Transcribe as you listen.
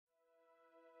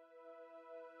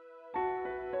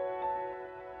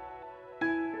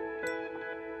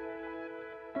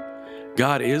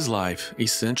God is life,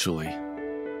 essentially.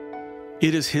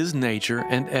 It is His nature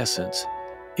and essence.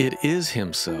 It is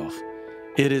Himself.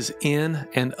 It is in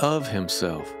and of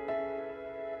Himself.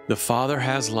 The Father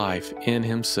has life in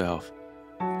Himself,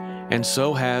 and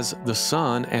so has the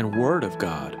Son and Word of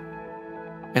God,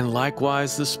 and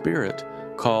likewise the Spirit,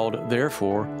 called,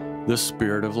 therefore, the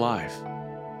Spirit of life.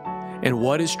 And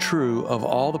what is true of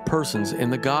all the persons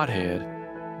in the Godhead,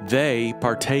 they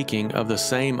partaking of the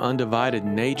same undivided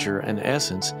nature and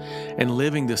essence and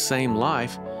living the same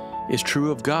life, is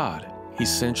true of God,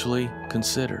 essentially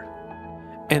considered.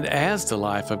 And as the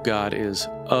life of God is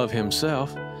of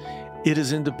Himself, it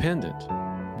is independent.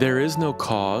 There is no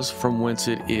cause from whence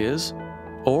it is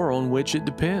or on which it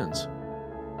depends.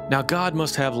 Now God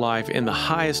must have life in the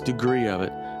highest degree of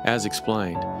it, as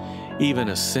explained, even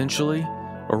essentially,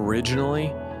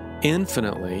 originally,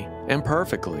 infinitely, and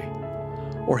perfectly,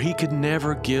 or He could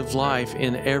never give life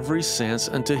in every sense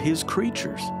unto His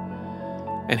creatures.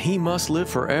 And He must live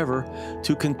forever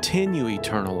to continue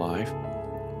eternal life,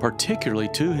 particularly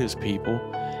to His people,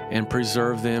 and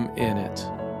preserve them in it.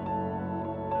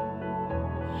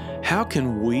 How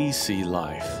can we see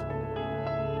life?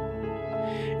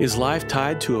 Is life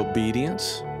tied to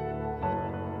obedience?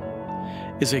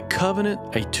 Is a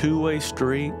covenant a two-way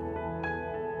street?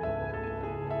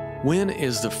 When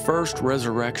is the first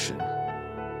resurrection?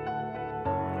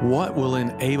 What will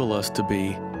enable us to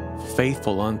be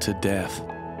faithful unto death?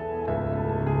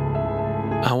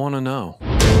 I want to know.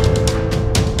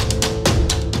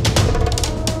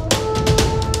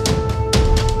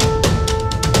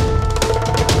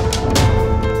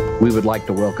 We would like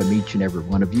to welcome each and every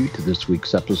one of you to this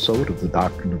week's episode of the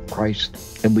Doctrine of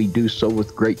Christ, and we do so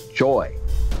with great joy,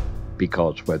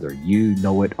 because whether you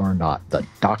know it or not, the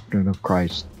doctrine of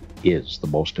Christ is the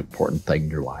most important thing in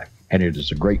your life. And it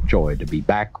is a great joy to be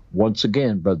back once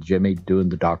again, Brother Jimmy, doing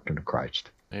the Doctrine of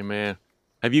Christ. Amen.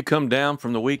 Have you come down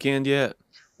from the weekend yet?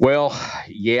 Well,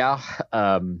 yeah.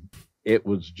 It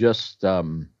was just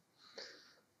the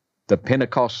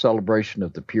Pentecost celebration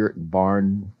of the Puritan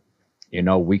Barn. You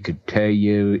know, we could tell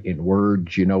you in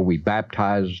words, you know, we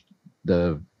baptized,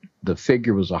 the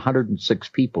figure was 106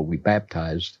 people we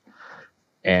baptized,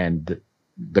 and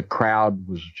the crowd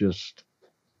was just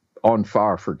on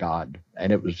fire for God.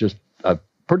 And it was just a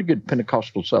pretty good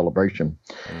Pentecostal celebration.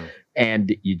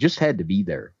 And you just had to be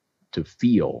there to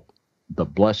feel the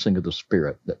blessing of the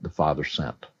Spirit that the Father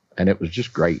sent. And it was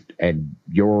just great. And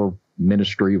your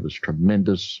ministry was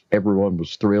tremendous. Everyone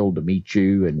was thrilled to meet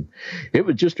you. And it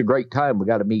was just a great time. We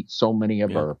got to meet so many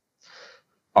of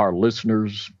our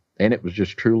listeners. And it was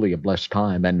just truly a blessed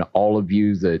time. And all of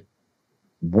you that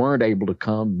weren't able to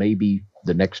come, maybe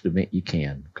the next event you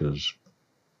can, because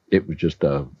it was just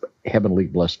a heavenly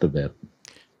blessed event.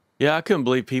 Yeah, I couldn't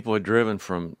believe people had driven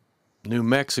from New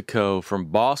Mexico, from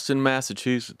Boston,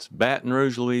 Massachusetts, Baton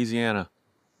Rouge, Louisiana,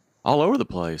 all over the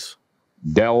place.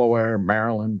 Delaware,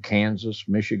 Maryland, Kansas,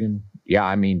 Michigan. Yeah,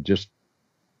 I mean, just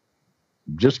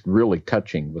really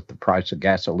touching with the price of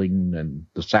gasoline and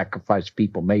the sacrifice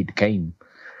people made came.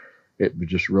 It was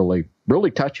just really,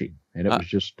 really touching. And it was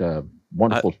just a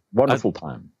wonderful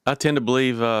time. I tend to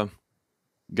believe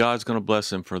God's going to bless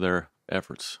them for their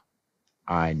efforts.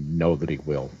 I know that He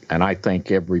will. And I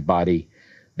think everybody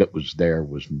that was there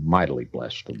was mightily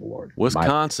blessed of the Lord.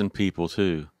 Wisconsin people,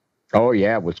 too. Oh,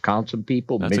 yeah, Wisconsin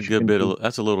people. That's Michigan a good bit people.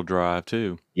 That's a little drive,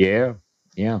 too. Yeah,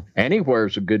 yeah.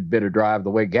 Anywhere's a good bit of drive the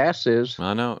way gas is.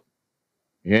 I know.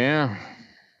 Yeah.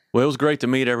 Well, it was great to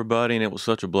meet everybody, and it was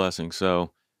such a blessing.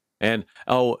 So, and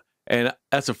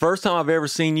that's the first time I've ever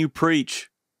seen you preach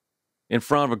in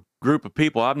front of a group of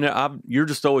people. You're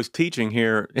just always teaching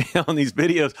here on these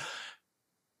videos.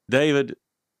 David,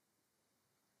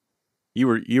 you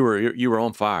were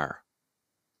on fire.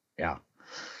 Yeah.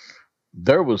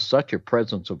 There was such a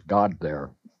presence of God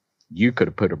there. You could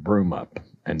have put a broom up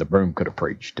and the broom could have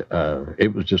preached.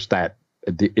 It was just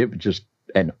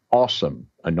an awesome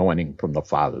anointing from the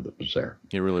Father that was there.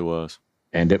 It really was.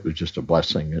 And it was just a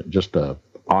blessing, just an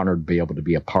honor to be able to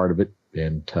be a part of it.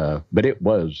 And, but it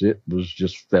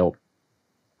just felt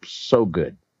so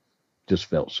good. Just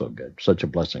felt so good. Such a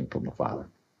blessing from the Father.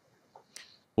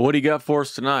 What do you got for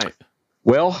us tonight?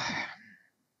 Well,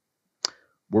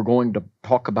 we're going to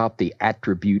talk about the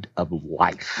attribute of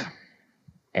life.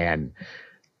 And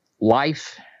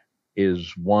life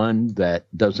is one that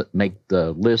doesn't make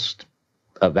the list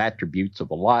of attributes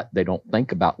of a lot. They don't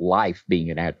think about life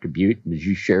being an attribute. And as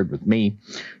you shared with me,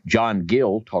 John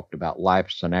Gill talked about life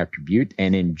as an attribute.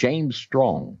 And in James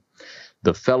Strong,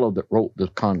 the fellow that wrote the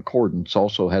Concordance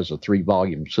also has a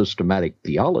 3-volume systematic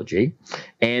theology.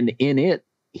 And in it,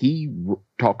 he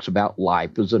talks about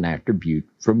life as an attribute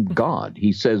from God.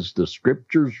 He says the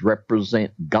scriptures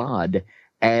represent God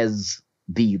as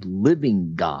the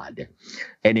living God.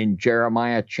 And in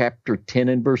Jeremiah chapter 10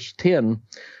 and verse 10,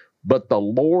 but the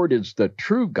Lord is the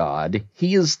true God.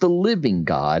 He is the living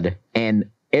God and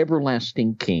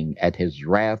everlasting King. At his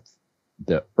wrath,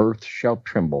 the earth shall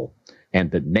tremble,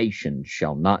 and the nations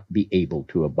shall not be able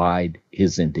to abide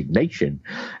his indignation.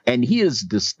 And he is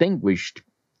distinguished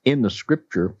in the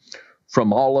scripture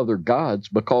from all other gods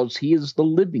because he is the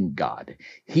living God.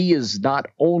 He is not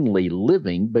only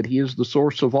living, but he is the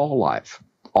source of all life.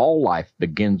 All life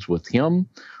begins with him,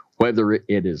 whether it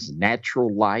is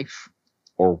natural life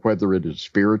or whether it is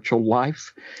spiritual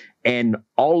life. And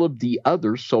all of the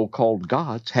other so-called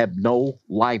gods have no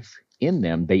life in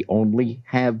them. They only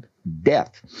have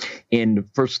death. In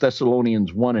 1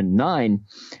 Thessalonians 1 and 9,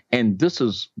 and this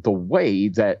is the way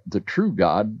that the true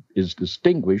God is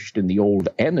distinguished in the Old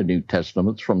and the New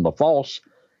Testaments from the false.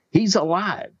 He's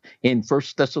alive. In 1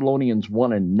 Thessalonians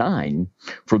 1 and 9,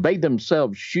 for they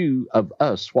themselves shew of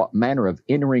us what manner of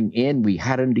entering in we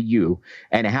had unto you,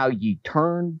 and how ye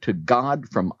turned to God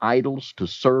from idols to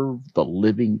serve the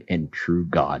living and true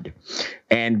God.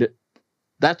 And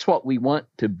that's what we want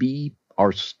to be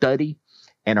our study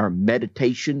and our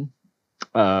meditation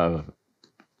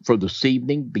for this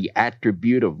evening, the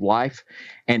attribute of life.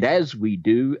 And as we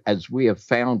do, as we have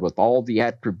found with all the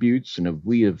attributes, and as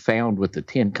we have found with the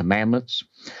 10 Commandments,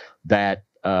 that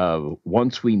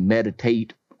once we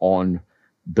meditate on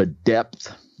the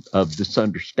depth of this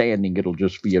understanding, it'll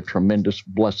just be a tremendous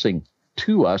blessing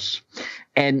to us.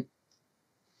 And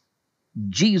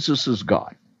Jesus is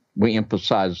God. We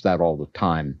emphasize that all the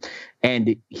time.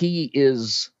 And he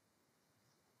is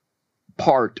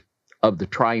part of the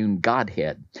triune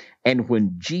Godhead. And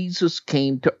when Jesus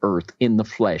came to earth in the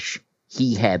flesh,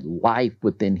 he had life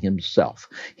within himself.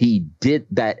 He did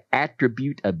that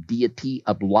attribute of deity,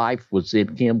 of life was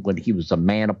in him when he was a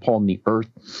man upon the earth.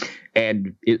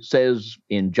 And it says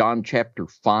in John chapter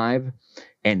 5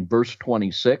 and verse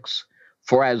 26,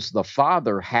 for as the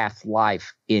Father hath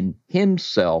life in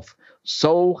himself,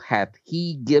 so hath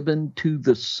he given to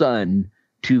the Son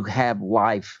to have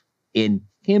life in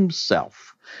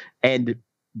himself. And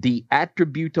the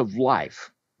attribute of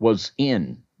life was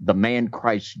in the man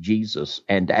Christ Jesus.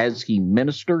 And as he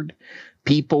ministered,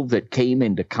 people that came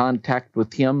into contact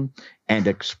with him and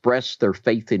expressed their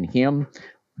faith in him,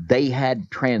 they had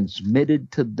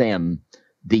transmitted to them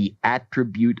the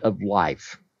attribute of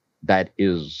life that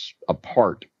is a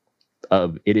part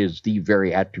of, it is the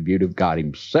very attribute of God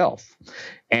himself.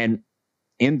 And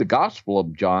in the Gospel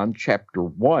of John, chapter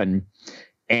 1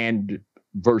 and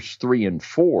verse 3 and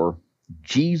 4,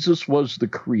 Jesus was the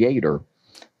creator,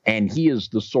 and he is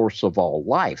the source of all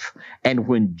life. And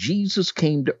when Jesus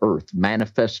came to earth,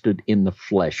 manifested in the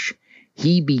flesh,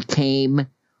 he became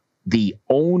the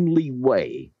only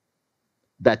way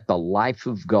that the life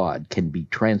of God can be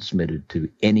transmitted to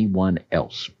anyone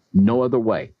else. No other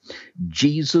way.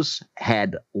 Jesus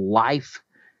had life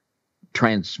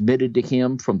transmitted to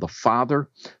him from the Father,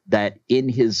 that in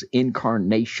his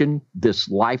incarnation, this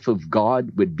life of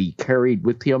God would be carried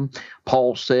with him.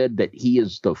 Paul said that he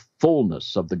is the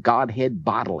fullness of the Godhead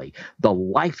bodily. The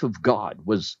life of God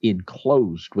was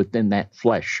enclosed within that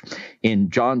flesh. In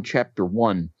John chapter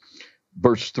 1,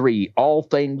 verse 3, all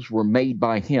things were made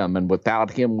by him, and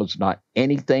without him was not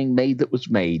anything made that was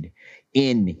made.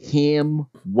 In him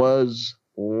was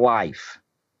life,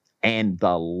 and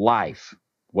the life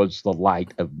was the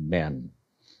light of men.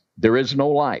 There is no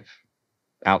life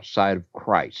outside of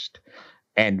Christ.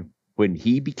 And when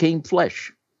he became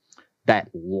flesh, that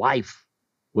life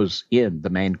was in the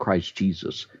man Christ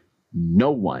Jesus.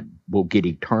 No one will get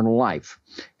eternal life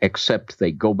except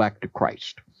they go back to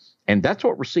Christ. And that's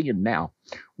what we're seeing now.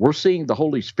 We're seeing the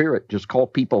Holy Spirit just call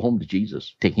people home to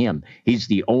Jesus, to him. He's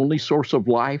the only source of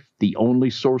life, the only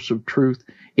source of truth.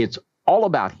 It's all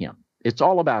about him. It's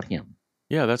all about him.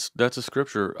 Yeah, that's a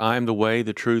scripture. I am the way,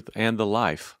 the truth, and the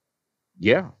life.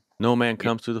 Yeah. No man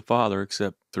comes to the Father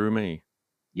except through me.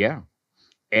 Yeah.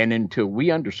 And until we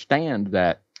understand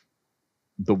that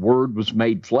the Word was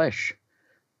made flesh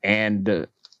and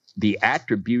the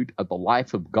attribute of the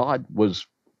life of God was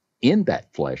in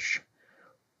that flesh,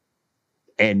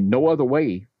 and no other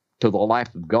way to the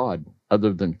life of God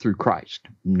other than through Christ.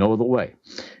 No other way.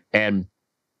 And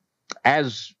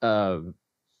as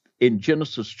in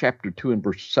Genesis chapter 2 and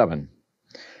verse 7,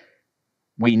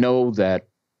 we know that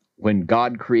when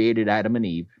God created Adam and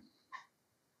Eve,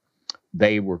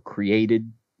 they were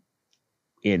created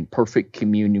in perfect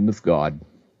communion with God.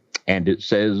 And it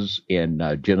says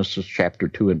in Genesis chapter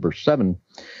 2 and verse 7,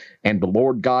 And the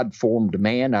Lord God formed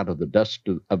man out of the dust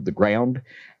of the ground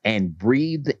and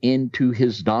breathed into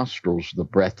his nostrils the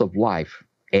breath of life,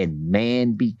 and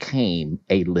man became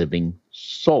a living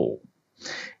soul.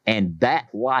 And that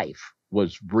life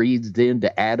was breathed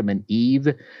into Adam and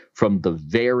Eve from the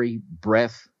very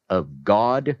breath of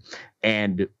God.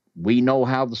 And we know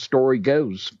how the story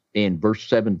goes in verse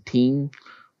 17.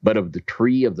 But of the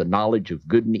tree of the knowledge of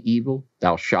good and evil,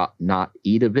 thou shalt not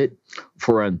eat of it.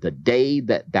 For on the day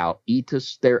that thou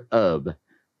eatest thereof,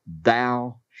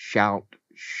 thou shalt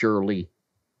surely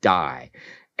die.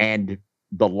 And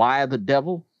the lie of the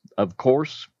devil, of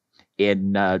course,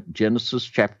 in Genesis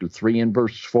chapter 3 and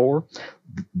verse 4,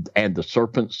 and the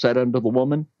serpent said unto the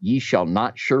woman, ye shall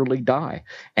not surely die.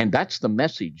 And that's the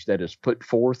message that is put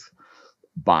forth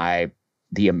by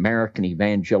the American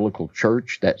evangelical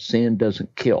church, that sin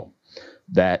doesn't kill.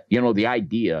 That, the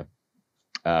idea,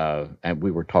 and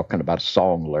we were talking about a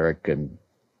song lyric and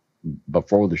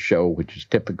before the show, which is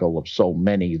typical of so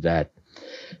many, that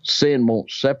sin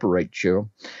won't separate you.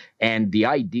 And the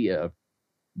idea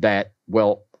that,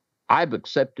 well, I've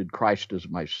accepted Christ as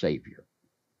my Savior,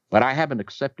 but I haven't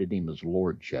accepted him as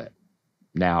Lord yet.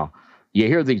 Now, you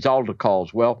hear these altar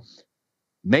calls, well,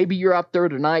 maybe you're out there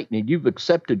tonight and you've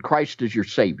accepted Christ as your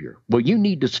Savior. Well, you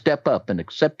need to step up and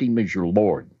accept him as your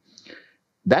Lord.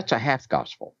 That's a half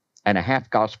gospel, and a half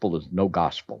gospel is no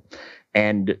gospel.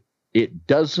 And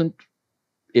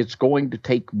it's going to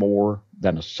take more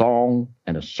than a song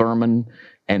and a sermon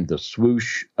and the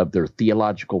swoosh of their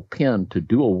theological pen to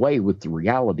do away with the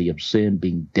reality of sin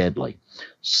being deadly.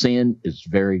 Sin is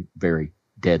very, very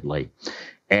deadly.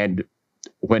 And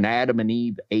when Adam and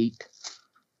Eve ate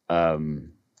of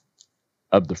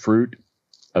the fruit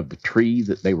of the tree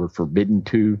that they were forbidden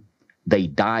to, they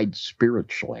died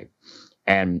spiritually.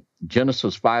 And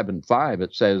Genesis 5:5,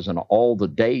 it says, and all the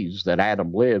days that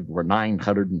Adam lived were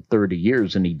 930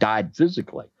 years, and he died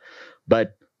physically.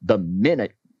 But the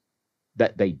minute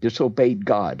that they disobeyed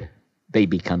God, they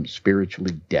become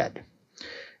spiritually dead.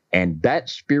 And that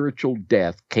spiritual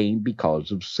death came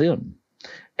because of sin.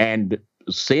 And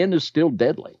sin is still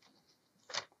deadly.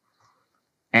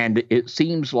 And it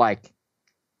seems like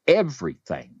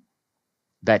everything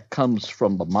that comes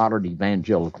from the modern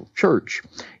evangelical church,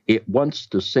 it wants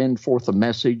to send forth a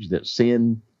message that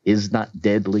sin is not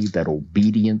deadly, that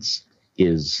obedience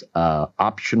is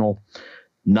optional.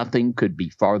 Nothing could be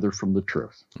farther from the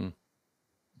truth.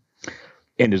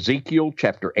 In Ezekiel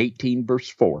chapter 18, verse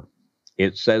 4,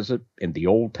 it says it in the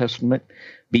Old Testament,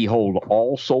 behold,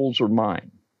 all souls are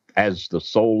mine. As the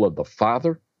soul of the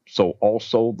Father, so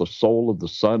also the soul of the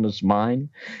Son is mine.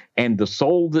 And the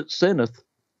soul that sinneth,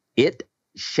 it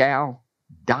shall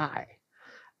die.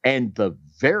 And the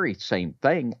very same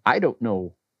thing, I don't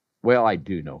know, well, I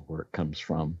do know where it comes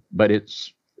from, but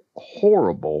it's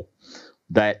horrible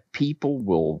that people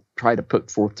will try to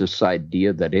put forth this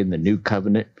idea that in the new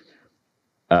covenant,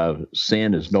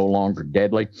 sin is no longer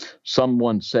deadly.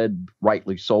 Someone said,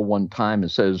 rightly so one time, it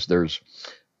says there's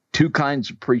two kinds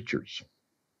of preachers.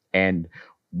 And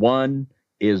one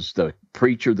is the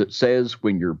preacher that says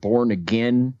when you're born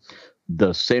again,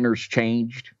 the sinner's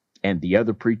changed. And the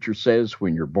other preacher says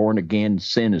when you're born again,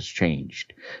 sin is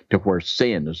changed to where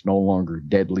sin is no longer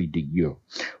deadly to you.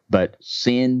 But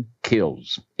sin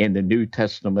kills. In the New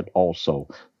Testament also,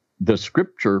 the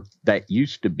scripture that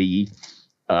used to be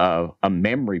a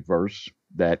memory verse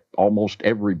that almost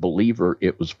every believer,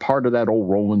 it was part of that old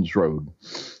Romans road.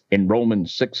 In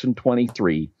Romans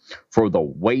 6:23, for the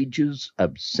wages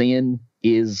of sin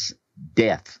is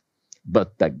death,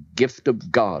 but the gift of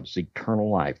God is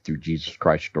eternal life through Jesus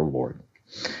Christ our Lord.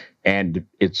 And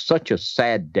it's such a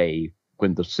sad day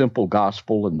when the simple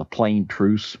gospel and the plain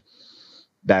truths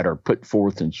that are put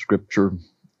forth in Scripture,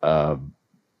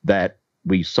 that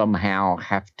we somehow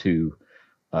have to,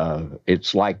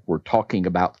 it's like we're talking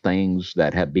about things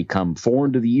that have become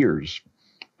foreign to the ears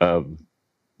of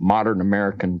modern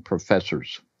American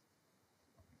professors.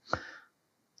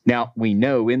 Now, we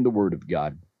know in the Word of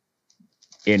God,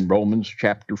 in Romans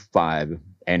chapter 5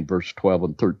 and verse 12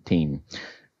 and 13,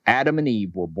 Adam and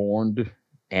Eve were born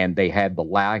and they had the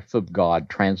life of God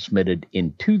transmitted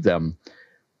into them.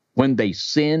 When they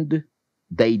sinned,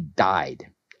 they died.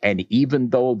 And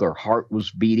even though their heart was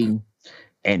beating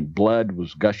and blood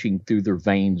was gushing through their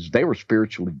veins, they were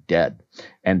spiritually dead,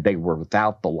 and they were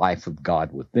without the life of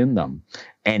God within them.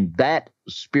 And that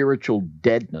spiritual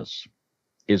deadness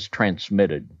is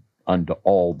transmitted unto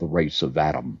all the race of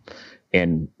Adam.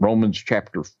 In Romans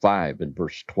chapter 5 and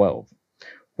verse 12,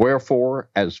 wherefore,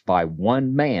 as by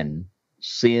one man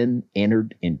sin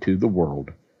entered into the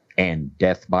world, and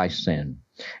death by sin,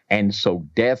 And so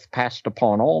death passed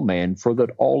upon all men, for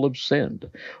that all have sinned.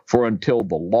 For until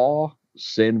the law,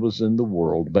 sin was in the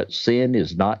world, but sin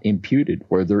is not imputed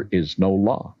where there is no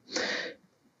law.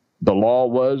 The law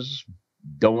was,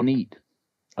 don't eat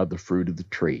of the fruit of the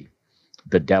tree.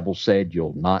 The devil said,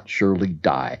 you'll not surely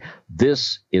die.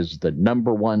 This is the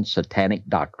number one satanic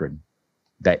doctrine,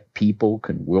 that people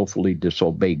can willfully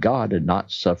disobey God and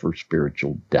not suffer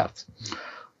spiritual death.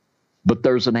 But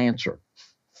there's an answer.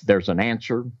 There's an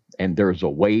answer, and there's a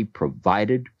way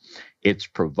provided. It's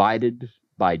provided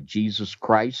by Jesus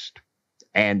Christ,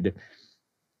 and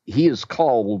he is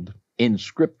called in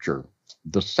Scripture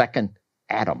the second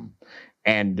Adam.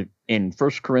 And in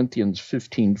 1 Corinthians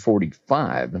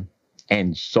 15:45,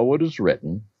 and so it is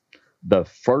written, the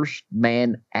first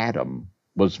man, Adam,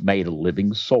 was made a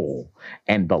living soul,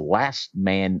 and the last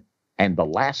man and the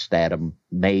last Adam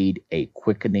made a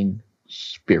quickening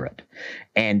spirit.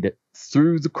 And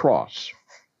through the cross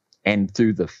and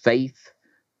through the faith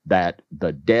that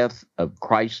the death of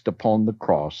Christ upon the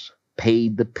cross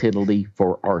paid the penalty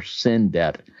for our sin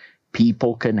debt,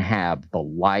 people can have the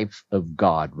life of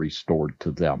God restored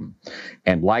to them.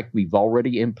 And like we've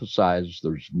already emphasized,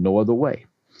 there's no other way.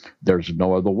 There's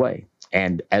no other way.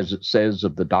 And as it says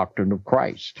of the doctrine of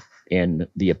Christ in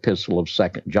the epistle of 2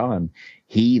 John,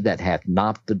 he that hath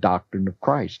not the doctrine of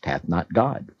Christ hath not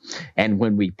God. And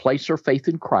when we place our faith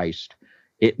in Christ,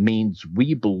 it means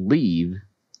we believe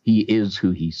he is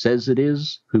who he says it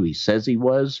is, who he says he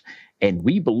was, and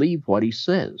we believe what he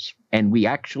says, and we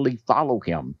actually follow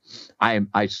him. I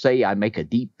make a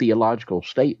deep theological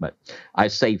statement. I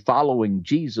say following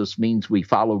Jesus means we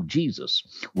follow Jesus.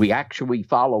 We actually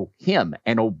follow him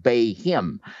and obey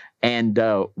him and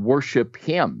worship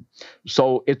him.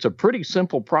 So it's a pretty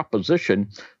simple proposition,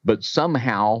 but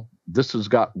somehow this has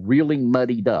got really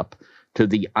muddied up to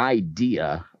the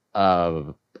idea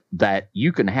of that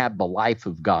you can have the life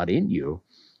of God in you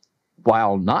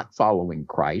while not following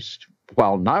Christ,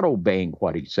 while not obeying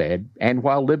what he said, and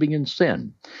while living in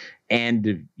sin.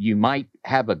 And you might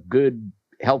have a good,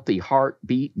 healthy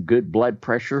heartbeat and good blood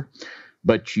pressure,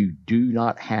 but you do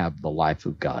not have the life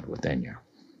of God within you.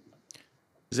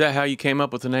 Is that how you came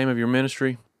up with the name of your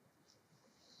ministry?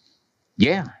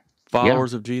 Yeah.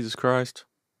 Followers of Jesus Christ?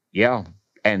 Yeah.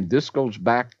 And this goes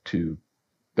back to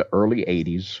the early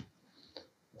 80s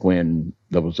when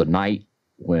there was a night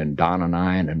when Don and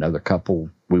I and another couple,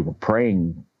 we were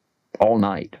praying all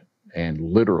night, and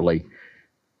literally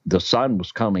the sun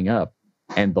was coming up,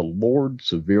 and the Lord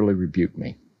severely rebuked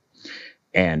me.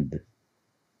 And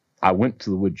I went to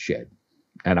the woodshed,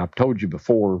 and I've told you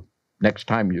before, next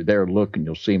time you're there, look and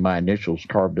you'll see my initials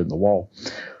carved in the wall.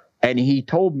 And he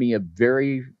told me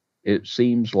it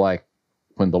seems like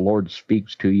when the Lord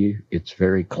speaks to you, it's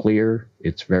very clear,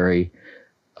 it's very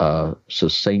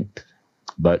succinct,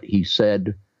 but he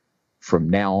said, from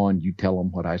now on, you tell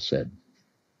them what I said.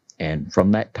 And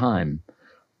from that time,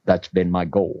 that's been my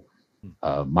goal.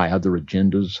 My other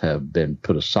agendas have been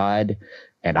put aside,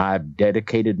 and I've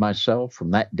dedicated myself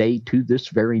from that day to this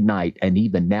very night, and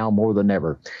even now more than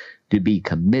ever, to be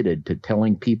committed to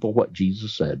telling people what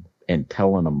Jesus said and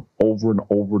telling them over and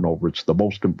over and over. It's the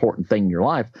most important thing in your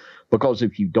life, because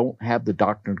if you don't have the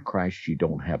doctrine of Christ, you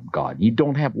don't have God. You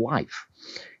don't have life.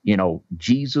 You know,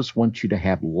 Jesus wants you to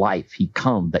have life. He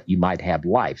come that you might have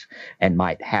life and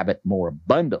might have it more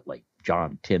abundantly.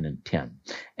 John 10:10.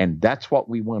 And that's what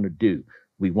we want to do.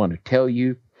 We want to tell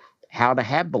you how to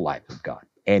have the life of God.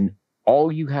 And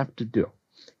all you have to do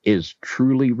is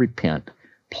truly repent,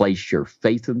 place your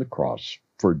faith in the cross,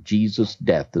 for Jesus'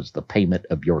 death is the payment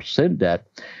of your sin debt,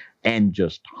 and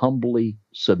just humbly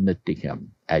submit to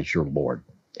him as your Lord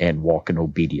and walk in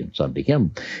obedience unto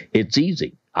him. It's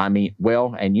easy. I mean,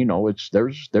 well, and you know,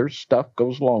 there's stuff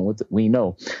goes along with it, we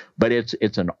know, but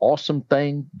it's an awesome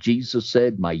thing. Jesus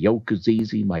said, my yoke is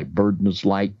easy, my burden is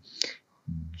light.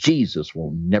 Jesus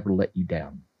will never let you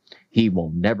down. He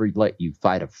will never let you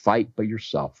fight a fight by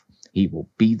yourself. He will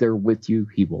be there with you.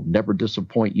 He will never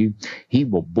disappoint you. He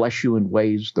will bless you in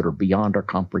ways that are beyond our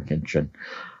comprehension.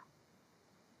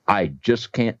 I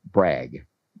just can't brag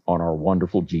on our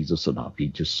wonderful Jesus enough.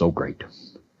 He's just so great.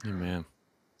 Amen.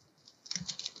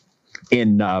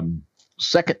 In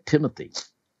 2 Timothy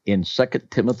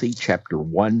chapter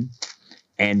 1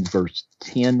 and verse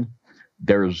 10,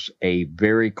 there's a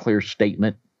very clear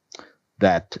statement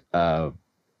that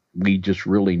we just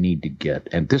really need to get.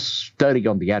 And this study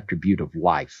on the attribute of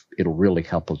life, it'll really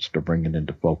help us to bring it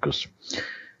into focus.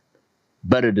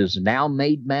 But it is now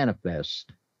made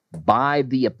manifest by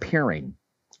the appearing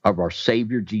of our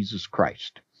Savior Jesus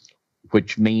Christ,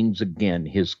 which means, again,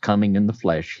 his coming in the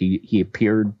flesh. He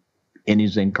appeared in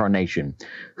his incarnation,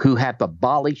 who hath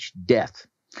abolished death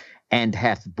and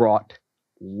hath brought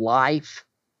life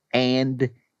and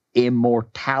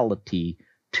immortality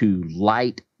to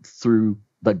light through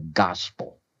the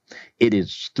gospel. It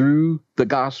is through the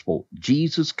gospel.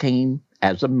 Jesus came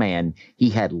as a man. He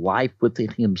had life within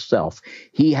himself.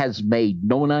 He has made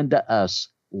known unto us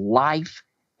life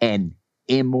and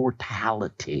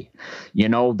immortality. You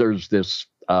know, there's this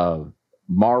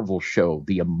Marvel show,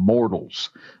 The Immortals,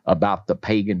 about the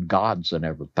pagan gods and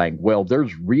everything. Well,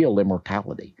 there's real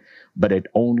immortality, but it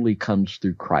only comes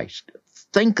through Christ.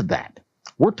 Think of that.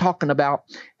 We're talking about,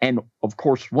 and of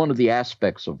course, one of the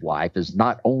aspects of life is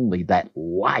not only that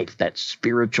life, that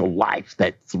spiritual life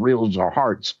that thrills our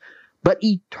hearts, but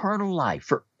eternal life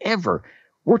forever.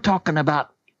 We're talking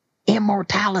about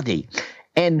immortality.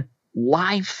 And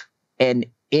life and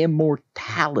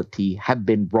immortality have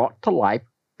been brought to life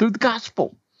through the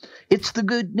gospel. It's the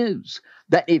good news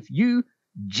that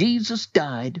Jesus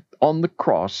died on the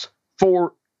cross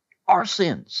for our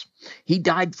sins. He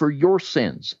died for your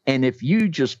sins. And if you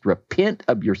just repent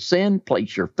of your sin,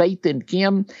 place your faith in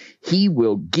him, he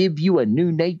will give you a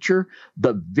new nature.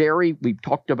 We've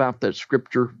talked about that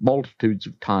scripture multitudes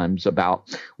of times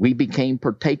about we became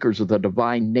partakers of the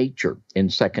divine nature in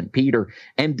 2 Peter.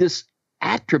 And this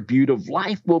attribute of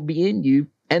life will be in you,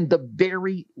 and the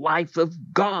very life of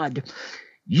God.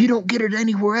 You don't get it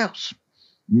anywhere else.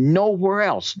 Nowhere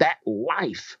else. That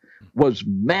life was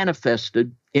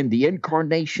manifested in the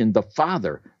incarnation. The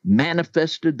Father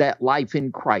manifested that life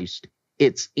in Christ.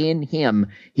 It's in him.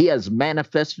 He has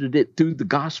manifested it through the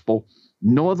gospel.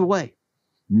 No other way.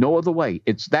 No other way.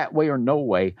 It's that way or no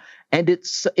way. And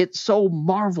it's so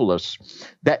marvelous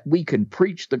that we can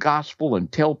preach the gospel and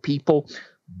tell people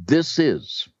this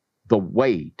is the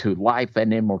way to life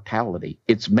and immortality.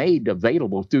 It's made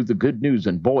available through the good news,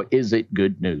 and boy, is it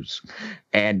good news.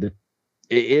 And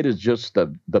it is just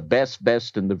the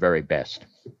best, and the very best.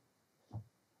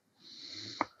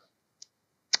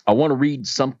 I want to read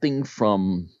something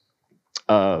from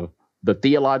the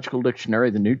Theological Dictionary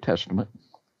of the New Testament.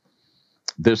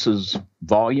 This is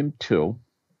volume 2,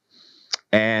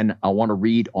 and I want to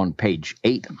read on page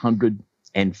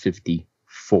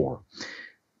 854.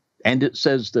 And it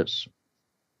says this: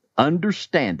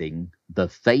 understanding the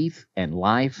faith and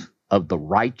life of the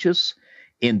righteous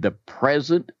in the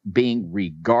present being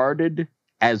regarded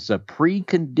as a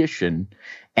precondition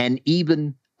and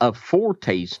even a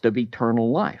foretaste of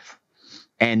eternal life.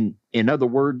 And in other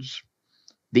words,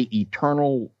 the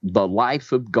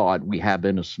life of God we have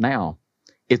in us now,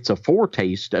 it's a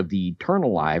foretaste of the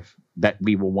eternal life that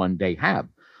we will one day have.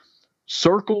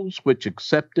 Circles which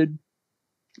accepted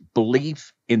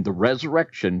belief in the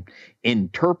resurrection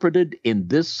interpreted in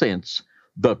this sense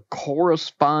the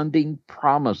corresponding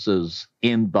promises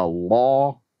in the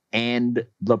law and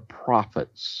the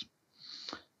prophets.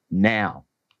 Now,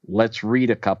 let's read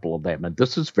a couple of them. And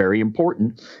this is very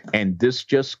important. And this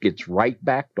just gets right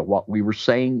back to what we were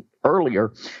saying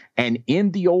earlier. And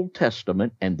in the Old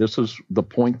Testament, and this is the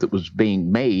point that was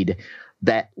being made,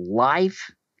 that life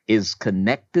is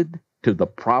connected to the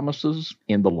promises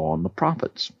in the law and the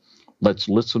prophets. Let's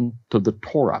listen to the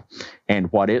Torah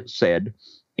and what it said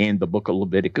in the book of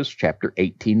Leviticus, chapter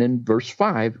 18 and verse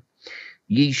 5.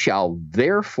 Ye shall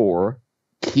therefore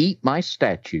keep my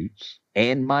statutes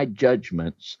and my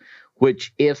judgments,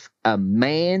 which if a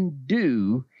man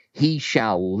do, he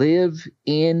shall live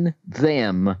in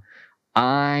them.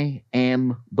 I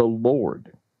am the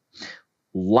Lord.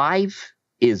 Life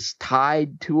is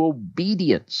tied to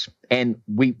obedience. And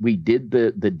we did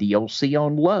the DLC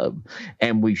on love,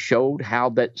 and we showed how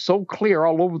that's so clear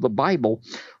all over the Bible.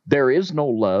 There is no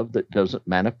love that doesn't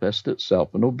manifest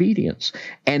itself in obedience.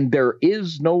 And there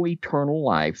is no eternal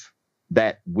life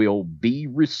that will be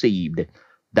received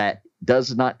that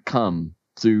does not come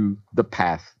through the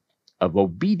path of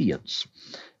obedience.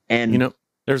 And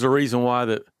there's a reason why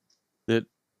that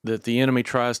the enemy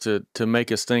tries to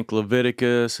make us think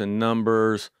Leviticus and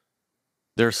Numbers,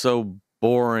 they're so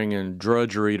boring and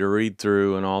drudgery to read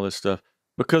through and all this stuff,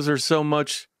 because there's so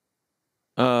much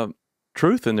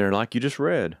truth in there, like you just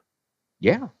read.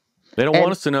 Yeah. They don't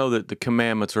want us to know that the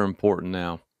commandments are important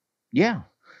now. Yeah.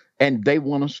 And they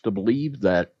want us to believe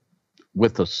that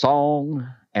with a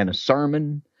song and a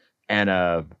sermon and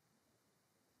a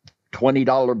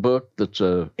 $20 book that's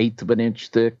an eighth of an inch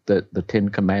thick, that the 10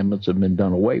 Commandments have been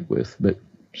done away with. But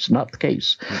it's not the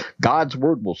case. God's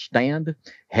word will stand.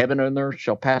 Heaven and earth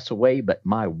shall pass away, but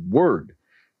my word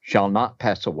shall not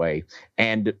pass away.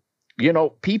 And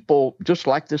People just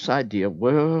like this idea,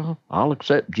 well, I'll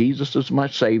accept Jesus as my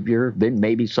Savior, then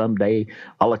maybe someday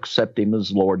I'll accept him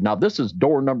as Lord. Now, this is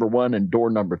door number one and door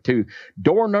number two.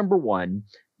 Door number one,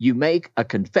 you make a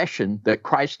confession that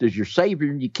Christ is your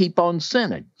Savior and you keep on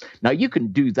sinning. Now, you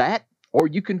can do that or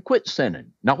you can quit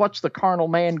sinning. Now, what's the carnal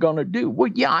man going to do?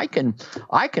 Well, yeah, I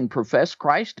can profess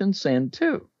Christ and sin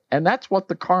too. And that's what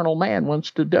the carnal man wants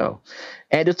to do.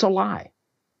 And it's a lie.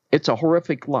 It's a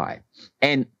horrific lie.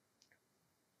 And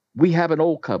we have an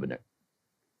old covenant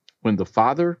when the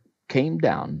Father came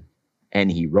down and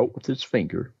he wrote with his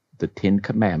finger the 10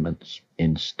 Commandments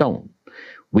in stone.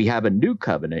 We have a new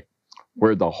covenant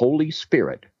where the Holy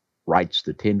Spirit writes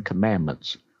the 10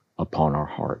 Commandments upon our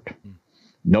heart.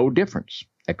 No difference,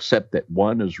 except that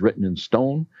one is written in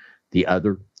stone, the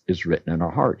other is written in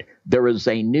our heart. There is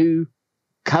a new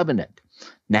covenant.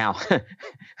 Now,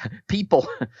 people,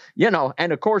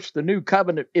 and of course the new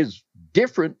covenant is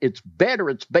different. It's better.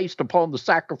 It's based upon the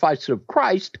sacrifice of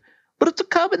Christ, but it's a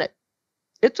covenant.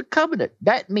 It's a covenant.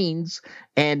 That means,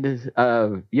 and,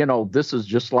 this is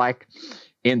just like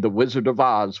in The Wizard of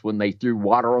Oz when they threw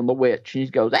water on the witch and he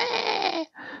goes, ah!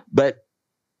 But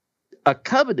a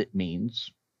covenant means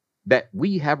that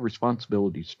we have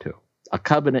responsibilities too. A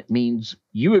covenant means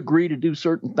you agree to do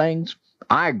certain things.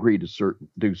 I agree to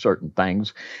do certain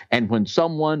things. And when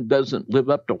someone doesn't live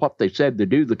up to what they said to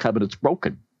do, the covenant's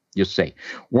broken, you see.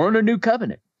 We're in a new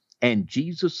covenant. And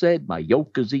Jesus said, my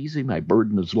yoke is easy, my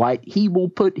burden is light. He will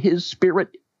put his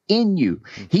Spirit in you.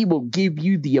 He will give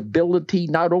you the ability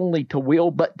not only to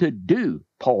will, but to do,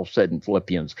 Paul said in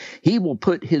Philippians. He will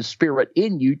put his Spirit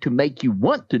in you to make you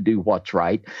want to do what's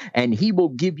right. And he will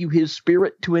give you his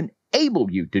Spirit to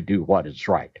enable you to do what is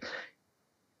right.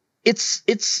 It's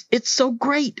so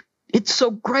great. It's so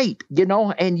great,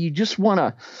 and you just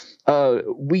want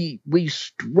to, we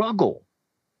struggle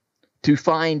to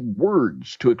find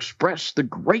words to express the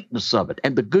greatness of it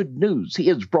and the good news. He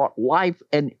has brought life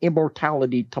and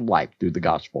immortality to life through the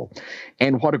gospel.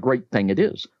 And what a great thing it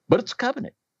is. But it's a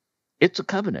covenant. It's a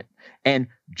covenant. And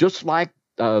just like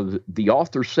the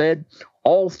author said,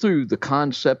 all through the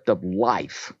concept of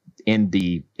life in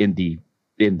the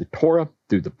Torah,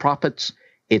 through the prophets,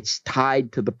 it's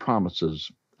tied to the promises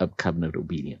of covenant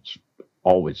obedience,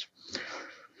 always.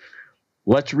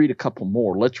 Let's read a couple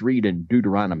more. Let's read in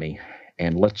Deuteronomy,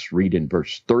 and let's read in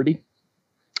verse 30,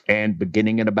 and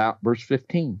beginning in about verse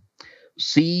 15.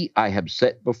 See, I have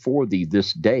set before thee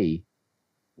this day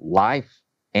life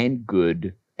and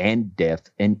good and death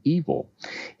and evil,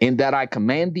 in that I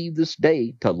command thee this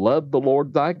day to love the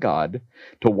Lord thy God,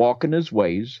 to walk in his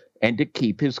ways, and to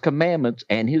keep his commandments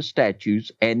and his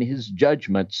statutes and his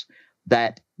judgments,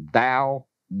 that thou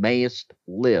mayest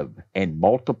live and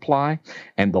multiply,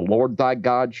 and the Lord thy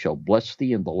God shall bless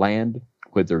thee in the land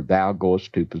whither thou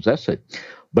goest to possess it.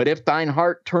 But if thine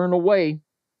heart turn away,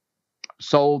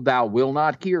 so thou wilt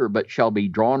not hear, but shall be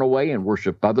drawn away and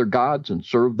worship other gods and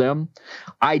serve them,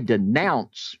 I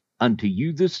denounce unto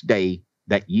you this day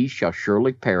that ye shall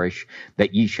surely perish,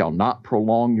 that ye shall not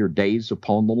prolong your days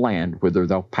upon the land whither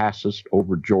thou passest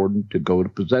over Jordan to go to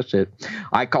possess it.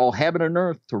 I call heaven and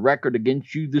earth to record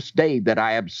against you this day that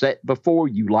I have set before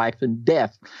you life and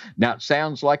death. Now it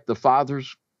sounds like the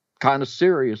Father's kind of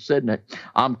serious, isn't it?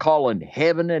 I'm calling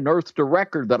heaven and earth to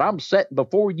record that I'm setting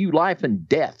before you life and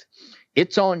death.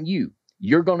 It's on you.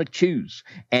 You're going to choose.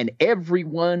 And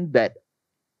everyone that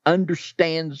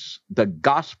understands the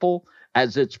gospel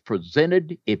as it's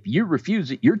presented, if you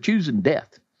refuse it, you're choosing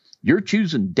death. You're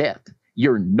choosing death.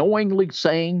 You're knowingly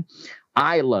saying,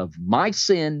 I love my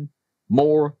sin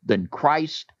more than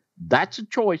Christ. That's a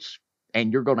choice,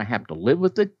 and you're going to have to live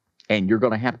with it, and you're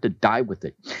going to have to die with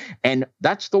it. And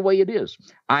that's the way it is.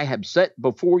 I have set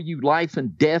before you life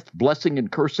and death, blessing and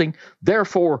cursing.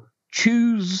 Therefore,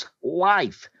 choose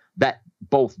life, that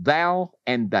both thou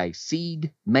and thy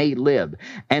seed may live,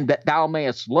 and that thou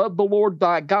mayest love the Lord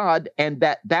thy God, and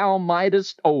that thou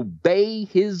mightest obey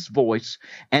his voice,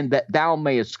 and that thou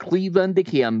mayest cleave unto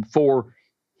him, for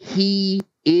he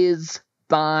is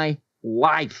thy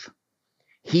life.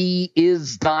 He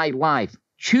is thy life.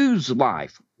 Choose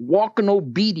life. Walk in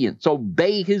obedience.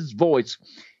 Obey his voice.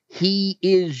 He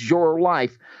is your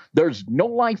life. There's no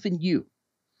life in you.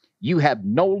 You have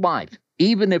no life.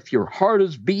 Even if your heart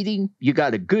is beating, you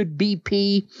got a good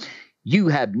BP, you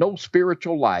have no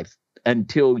spiritual life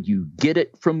until you get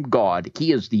it from God.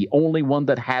 He is the only one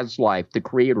that has life, the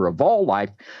creator of all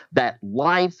life. That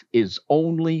life is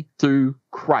only through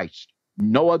Christ,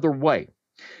 no other way.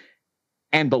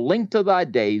 And the length of thy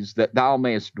days, that thou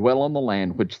mayest dwell on the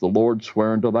land which the Lord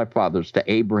sware unto thy fathers, to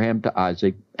Abraham, to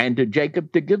Isaac, and to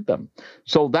Jacob, to give them.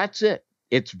 So that's it.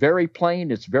 It's very plain.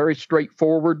 It's very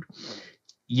straightforward.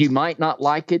 You might not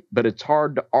like it, but it's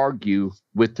hard to argue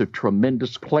with the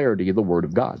tremendous clarity of the Word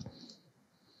of God.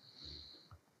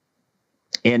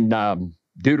 In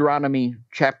Deuteronomy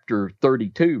chapter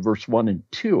 32, verse 1 and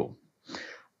 2,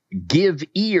 give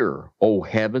ear, O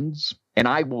heavens, and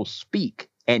I will speak,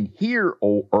 and hear,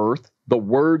 O earth, the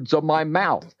words of my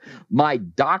mouth. My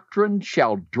doctrine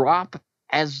shall drop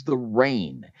as the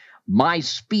rain. My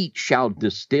speech shall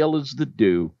distill as the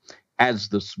dew, as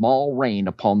the small rain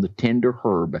upon the tender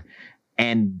herb,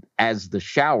 and as the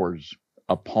showers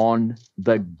upon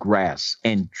the grass.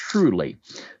 And truly,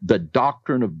 the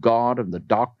doctrine of God and the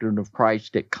doctrine of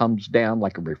Christ, it comes down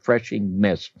like a refreshing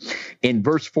mist. In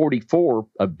verse 44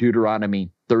 of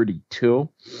Deuteronomy 32,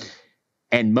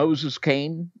 and Moses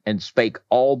came and spake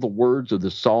all the words of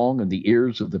the song in the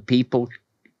ears of the people,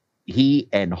 he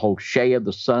and Hoshea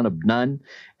the son of Nun.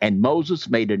 And Moses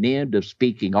made an end of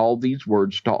speaking all these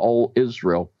words to all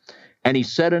Israel. And he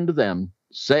said unto them,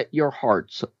 set your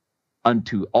hearts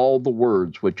unto all the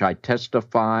words which I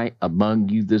testify among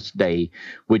you this day,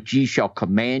 which ye shall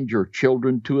command your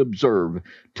children to observe,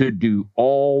 to do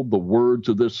all the words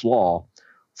of this law,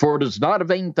 for it is not a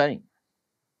vain thing.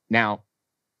 Now,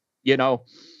 you know,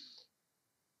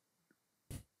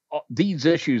 these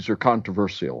issues are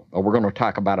controversial. We're going to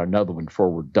talk about another one before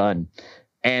we're done.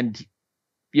 And,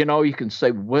 you know, you can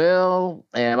say, well,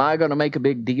 am I going to make a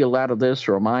big deal out of this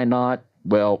or am I not?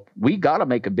 Well, we got to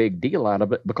make a big deal out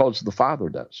of it because the Father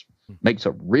does. Makes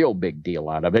a real big deal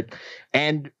out of it.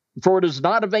 And for it is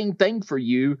not a vain thing for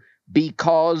you,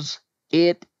 because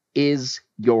it is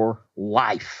your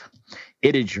life.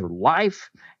 It is your life.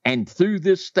 And through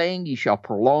this thing ye shall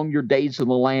prolong your days in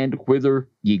the land whither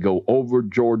ye go over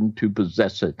Jordan to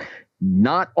possess it.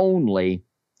 Not only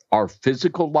our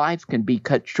physical life can be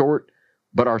cut short,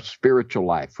 but our spiritual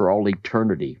life for all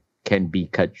eternity can be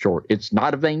cut short. It's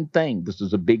not a vain thing. This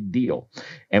is a big deal.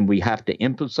 And we have to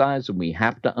emphasize and we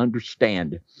have to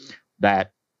understand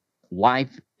that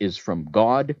life is from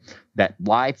God, that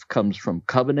life comes from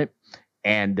covenant,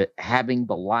 and having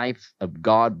the life of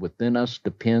God within us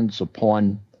depends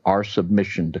upon our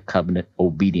submission to covenant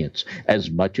obedience,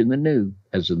 as much in the new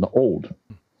as in the old.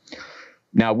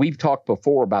 Now, we've talked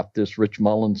before about this Rich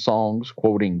Mullins songs,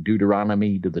 quoting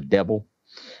Deuteronomy to the devil.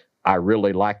 I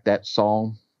really like that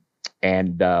song.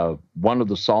 And one of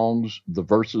the songs, the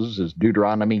verses, is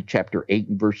Deuteronomy chapter 8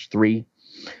 and verse 3.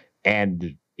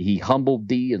 And he humbled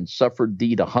thee and suffered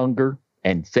thee to hunger,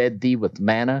 and fed thee with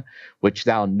manna, which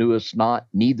thou knewest not,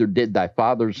 neither did thy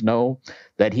fathers know,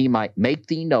 that he might make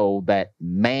thee know that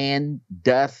man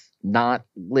doth not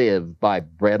live by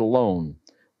bread alone,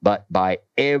 but by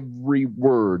every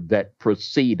word that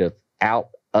proceedeth out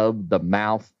of the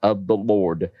mouth of the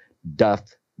Lord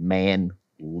doth man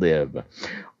live.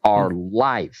 Our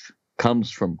life comes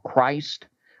from Christ.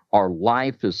 Our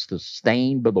life is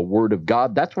sustained by the Word of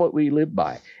God. That's what we live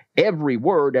by. Every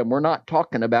word, and we're not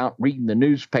talking about reading the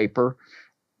newspaper.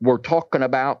 We're talking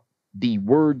about the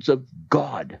words of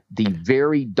God, the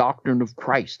very doctrine of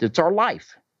Christ. It's our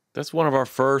life. That's one of our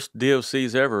first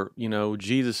DOCs ever. You know,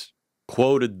 Jesus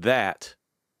quoted that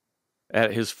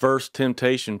at his first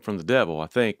temptation from the devil, I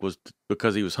think, was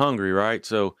because he was hungry, right?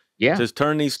 So yeah, it says,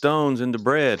 turn these stones into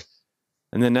bread.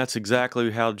 And then that's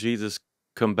exactly how Jesus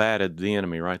combated the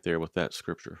enemy right there with that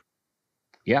scripture.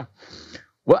 Yeah.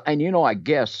 Well, and you know, I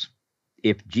guess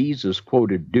if Jesus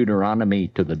quoted Deuteronomy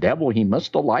to the devil, he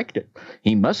must have liked it.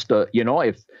 He must have, you know,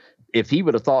 if he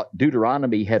would have thought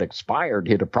Deuteronomy had expired,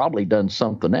 he'd have probably done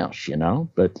something else, you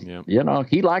know. But, you know,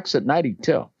 he likes it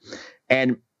 92.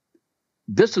 And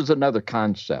this is another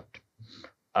concept.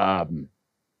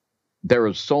 There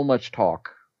is so much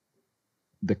talk.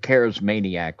 The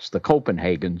charismaniacs, the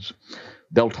Copenhagens,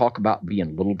 they'll talk about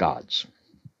being little gods.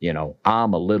 You know,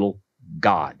 I'm a little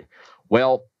God.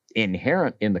 Well,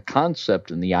 inherent in the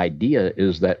concept and the idea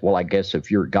is that, well, I guess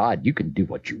if you're God, you can do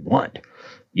what you want,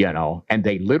 you know. And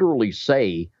they literally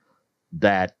say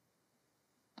that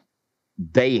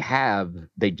they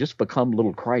just become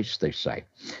little Christ, they say.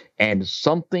 And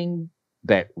something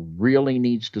that really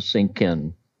needs to sink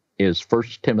in is 1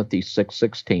 Timothy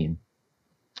 6:16.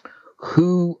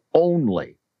 Who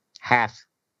only hath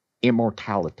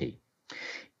immortality.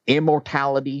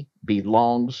 Immortality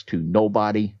belongs to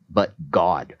nobody but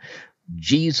God.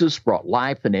 Jesus brought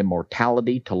life and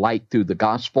immortality to light through the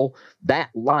gospel. That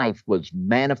life was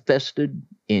manifested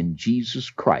in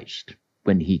Jesus Christ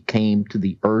when he came to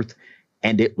the earth,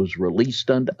 and it was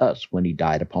released unto us when he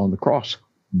died upon the cross.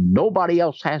 Nobody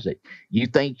else has it. You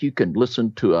think you can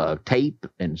listen to a tape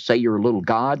and say you're a little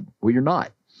God? Well, you're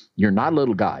not. You're not a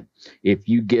little God. If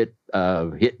you get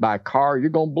hit by a car,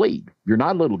 you're going to bleed. You're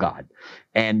not a little God.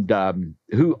 And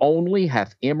who only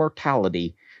hath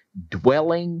immortality,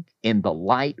 dwelling in the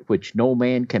light which no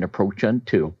man can approach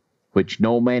unto, which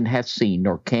no man hath seen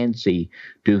nor can see,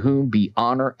 to whom be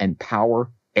honor and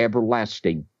power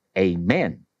everlasting.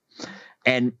 Amen.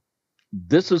 And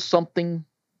this is something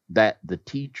that the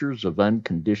teachers of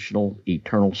unconditional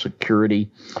eternal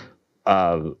security,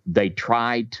 they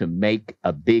try to make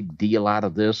a big deal out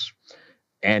of this.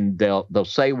 And they'll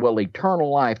say, well,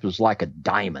 eternal life is like a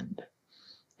diamond.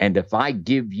 And if I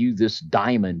give you this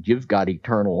diamond, you've got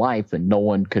eternal life and no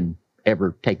one can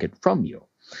ever take it from you.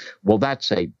 Well,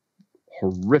 that's a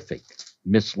horrific,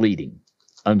 misleading,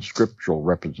 unscriptural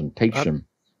representation.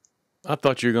 I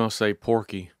thought you were going to say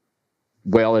porky.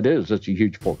 Well, it is. It's a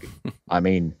huge porky. I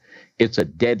mean, it's a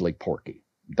deadly porky.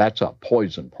 That's a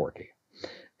poison porky.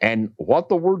 And what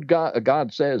the word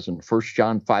God says in 1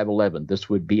 John 5:11, this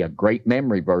would be a great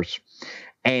memory verse.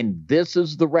 And this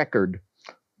is the record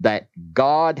that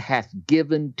God hath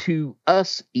given to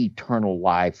us eternal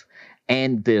life,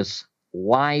 and this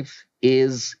life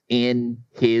is in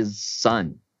his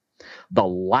Son. The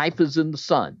life is in the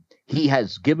Son. He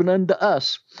has given unto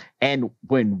us. And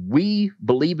when we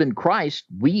believe in Christ,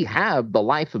 we have the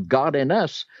life of God in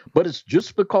us, but it's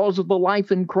just because of the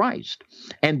life in Christ.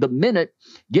 And the minute,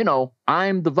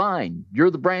 I'm the vine,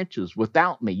 you're the branches.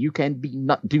 Without me, you can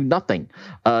do nothing.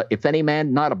 If any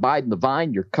man not abide in the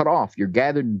vine, you're cut off, you're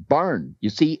gathered and burned. You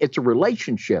see, it's a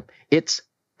relationship. It's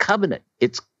covenant.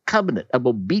 It's covenant of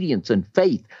obedience and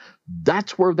faith.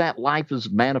 That's where that life is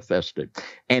manifested.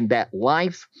 And that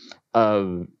life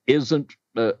isn't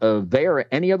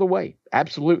there any other way.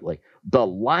 Absolutely. The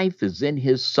life is in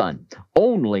his Son.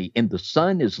 Only in the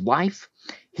Son is life.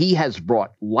 He has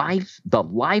brought life, the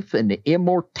life and the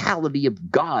immortality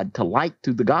of God to light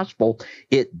through the gospel.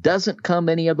 It doesn't come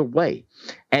any other way.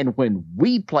 And when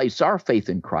we place our faith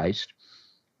in Christ,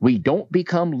 we don't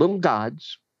become little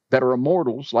gods that are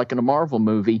immortals like in a Marvel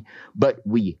movie, but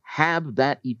we have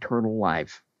that eternal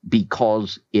life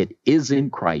because it is in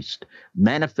Christ,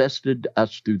 manifested to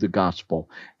us through the gospel,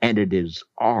 and it is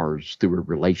ours through a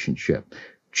relationship.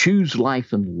 Choose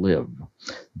life and live.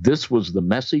 This was the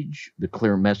message, the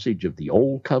clear message of the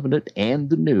old covenant and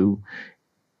the new.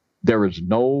 There's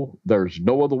no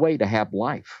other way to have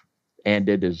life. And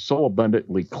it is so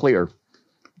abundantly clear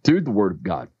through the Word of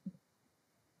God.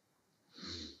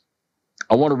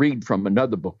 I want to read from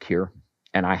another book here,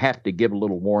 and I have to give a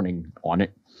little warning on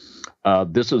it.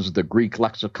 This is the Greek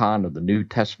lexicon of the New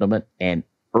Testament and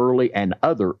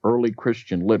other early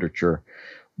Christian literature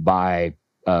by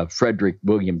Frederick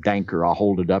William Danker. I'll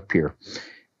hold it up here.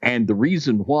 And the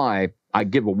reason why I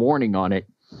give a warning on it,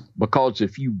 because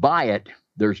if you buy it,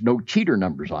 there's no cheater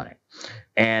numbers on it.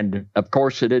 And of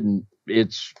course,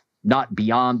 it's not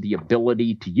beyond the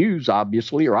ability to use,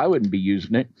 obviously, or I wouldn't be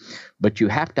using it. But you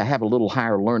have to have a little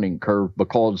higher learning curve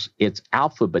because it's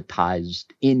alphabetized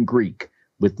in Greek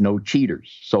with no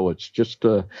cheaters. So it's just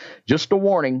a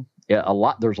warning.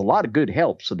 There's a lot of good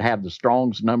helps that have the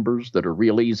Strong's numbers that are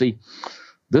real easy.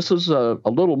 This is a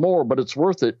little more, but it's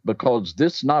worth it because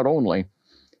this not only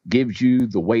gives you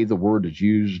the way the word is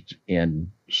used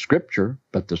in Scripture,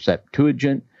 but the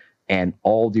Septuagint and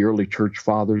all the early church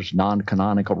fathers,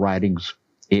 non-canonical writings,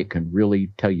 it can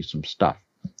really tell you some stuff.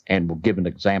 And we'll give an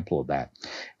example of that.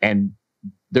 And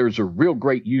there's a real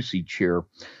great usage here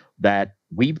that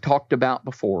we've talked about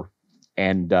before.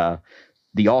 And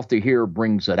the author here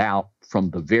brings it out from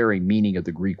the very meaning of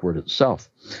the Greek word itself.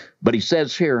 But he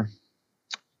says here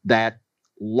that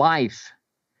life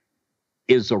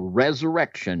is a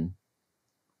resurrection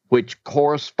which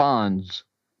corresponds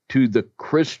to the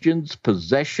Christian's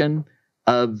possession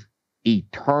of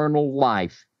eternal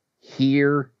life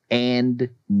here and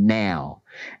now.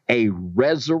 A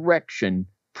resurrection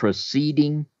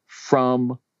proceeding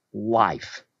from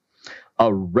life.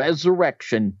 A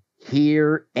resurrection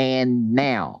here and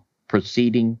now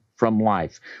proceeding from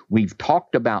life. We've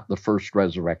talked about the first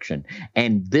resurrection,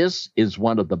 and this is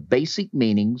one of the basic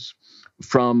meanings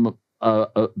from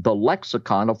the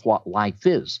lexicon of what life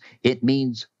is. It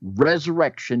means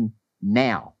resurrection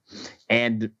now.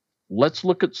 And let's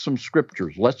look at some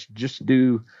scriptures. Let's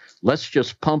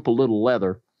just pump a little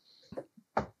leather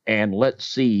and let's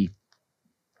see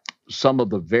some of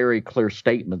the very clear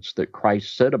statements that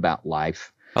Christ said about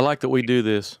life. I like that we do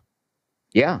this.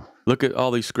 Yeah. Look at all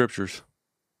these scriptures.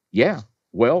 Yeah.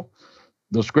 Well,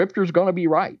 the scripture's going to be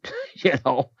right.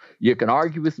 You can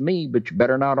argue with me, but you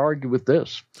better not argue with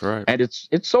this. That's right. And it's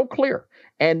so clear.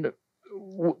 And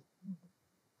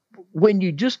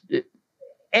when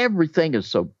everything is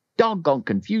so doggone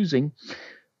confusing,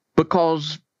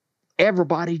 because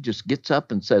everybody just gets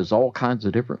up and says all kinds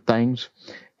of different things.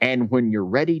 And when you're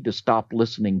ready to stop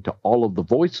listening to all of the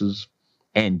voices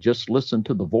and just listen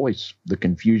to the voice, the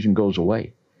confusion goes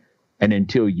away. And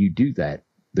until you do that,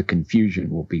 the confusion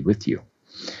will be with you.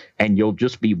 And you'll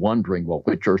just be wondering, well,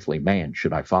 which earthly man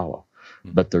should I follow?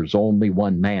 But there's only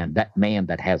one man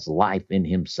that has life in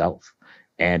himself.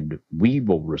 And we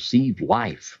will receive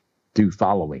life through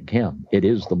following him. It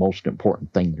is the most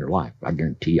important thing in your life, I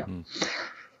guarantee you.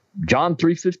 John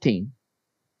 3:15,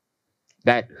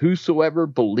 that whosoever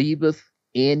believeth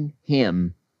in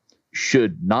him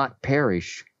should not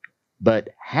perish,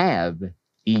 but have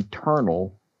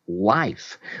eternal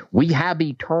life. We have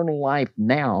eternal life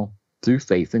now through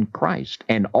faith in Christ.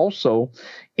 And also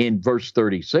in verse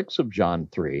 36 of John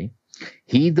 3,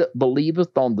 he that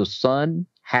believeth on the Son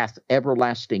hath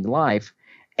everlasting life,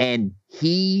 and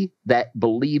he that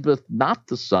believeth not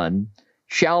the Son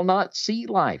shall not see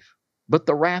life, but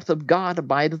the wrath of God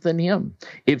abideth in him.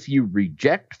 If you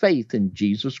reject faith in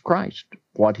Jesus Christ,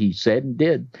 what he said and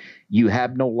did, you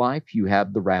have no life, you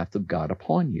have the wrath of God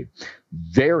upon you.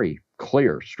 Very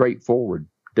clear, straightforward,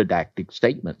 didactic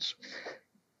statements.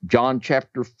 John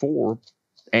chapter 4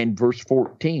 and verse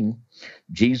 14,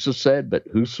 Jesus said, but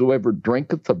whosoever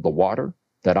drinketh of the water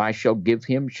that I shall give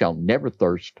him shall never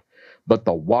thirst, but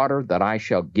the water that I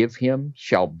shall give him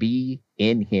shall be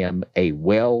in him a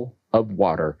well of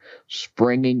water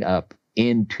springing up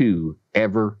into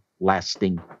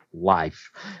everlasting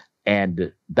life.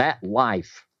 And that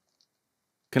life.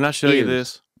 Can I show you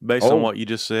this based on what you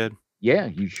just said? Yeah,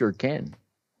 you sure can.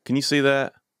 Can you see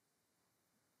that?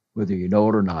 Whether you know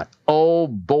it or not. Oh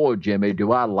boy, Jimmy,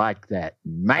 do I like that.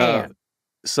 Man.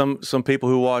 Some people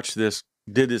who watch this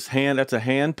did this that's a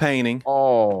hand painting.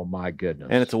 Oh my goodness.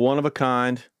 And it's a one of a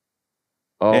kind.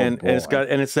 Oh, and boy.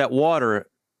 It's that water.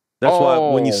 That's why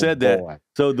when you said that,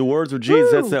 so the words of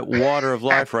Jesus, that's that water of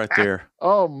life right there.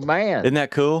 Oh man. Isn't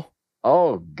that cool?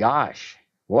 Oh gosh.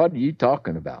 What are you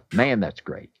talking about? Man, that's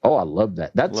great. Oh, I love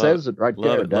that. That says it right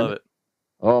there. Love it.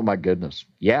 Oh my goodness.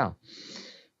 Yeah.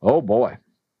 Oh boy.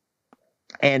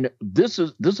 And this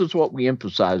is what we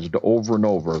emphasized over and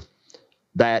over,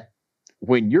 that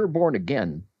when you're born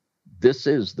again, this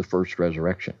is the first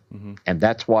resurrection. Mm-hmm. And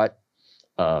that's what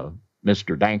Mr.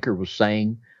 Danker was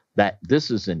saying, that this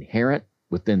is inherent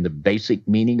within the basic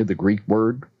meaning of the Greek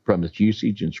word from its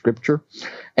usage in Scripture.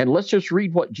 And let's just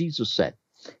read what Jesus said.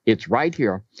 It's right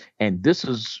here. And this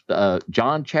is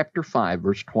John chapter 5,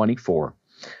 verse 24.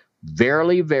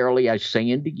 Verily, verily, I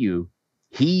say unto you,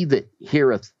 he that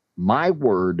heareth my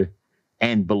word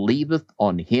and believeth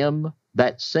on him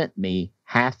that sent me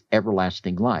hath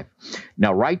everlasting life.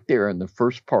 Now, right there in the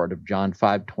first part of John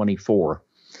 5:24,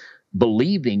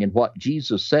 believing in what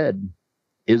Jesus said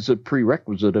is a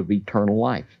prerequisite of eternal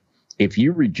life. If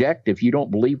you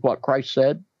don't believe what Christ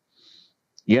said,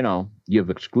 you've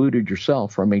excluded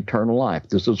yourself from eternal life.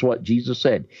 This is what Jesus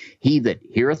said. He that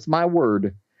heareth my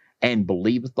word and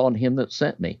believeth on him that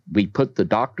sent me. We put the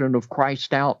doctrine of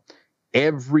Christ out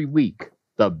every week,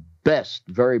 the best,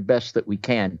 very best that we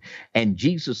can. And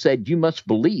Jesus said, you must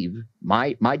believe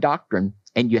my doctrine,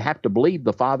 and you have to believe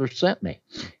the Father sent me.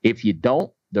 If you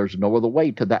don't, there's no other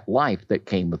way to that life that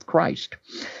came with Christ.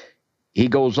 He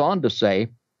goes on to say,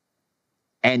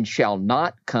 and shall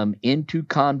not come into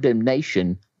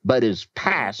condemnation, but is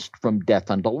passed from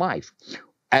death unto life.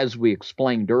 As we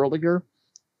explained earlier,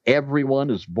 everyone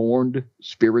is born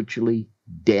spiritually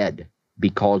dead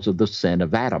because of the sin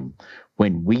of Adam.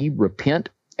 When we repent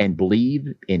and believe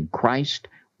in Christ,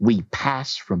 we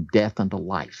pass from death unto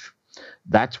life.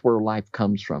 That's where life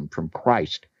comes from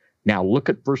Christ. Now look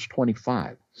at verse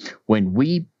 25. When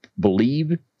we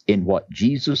believe in what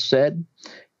Jesus said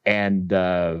and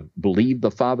believe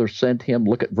the Father sent him,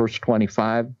 look at verse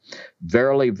 25.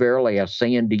 Verily, verily, I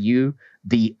say unto you,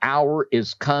 the hour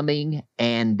is coming,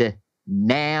 and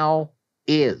now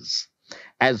is,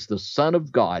 as the Son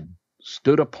of God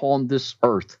stood upon this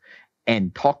earth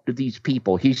and talked to these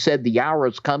people. He said, the hour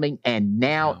is coming, and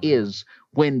now is,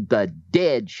 when the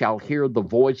dead shall hear the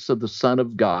voice of the Son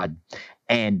of God,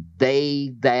 and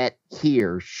they that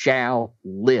hear shall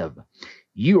live.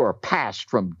 You are passed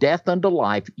from death unto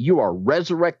life. You are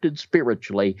resurrected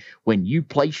spiritually when you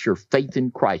place your faith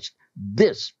in Christ.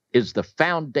 This is the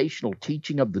foundational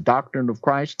teaching of the doctrine of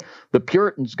Christ. The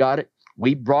Puritans got it.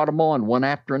 We brought them on one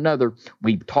after another.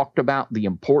 We've talked about the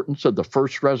importance of the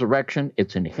first resurrection.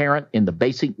 It's inherent in the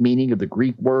basic meaning of the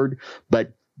Greek word,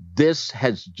 but this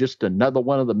has just another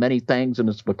one of the many things, and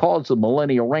it's because of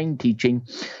millennial reign teaching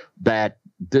that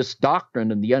this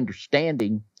doctrine and the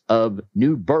understanding of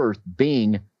new birth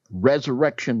being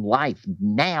resurrection life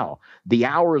now. The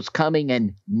hour is coming,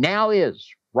 and now is.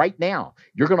 Right now,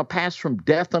 you're going to pass from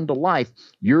death unto life.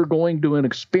 You're going to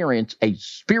experience a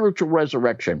spiritual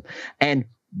resurrection. And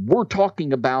we're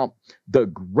talking about the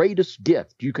greatest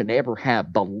gift you can ever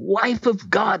have, the life of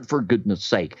God, for goodness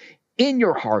sake, in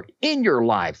your heart, in your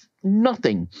life.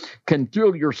 Nothing can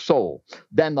thrill your soul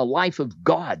than the life of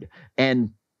God.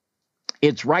 And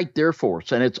it's right there for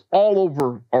us, and it's all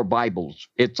over our Bibles.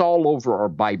 It's all over our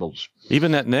Bibles.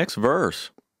 Even that next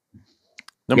verse,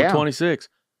 number 26.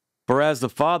 For as the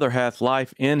Father hath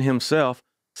life in himself,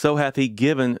 so hath he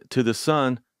given to the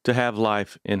Son to have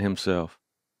life in himself.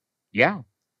 Yeah.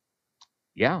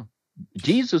 Yeah.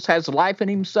 Jesus has life in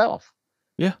himself.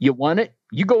 Yeah. You want it?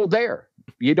 You go there.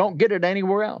 You don't get it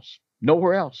anywhere else.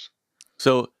 Nowhere else.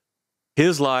 So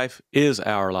his life is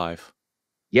our life.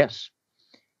 Yes.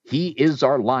 He is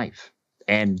our life.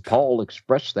 And Paul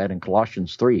expressed that in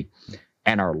Colossians 3.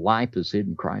 And our life is hid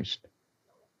in Christ.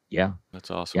 Yeah.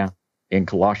 That's awesome. Yeah. In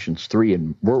Colossians 3,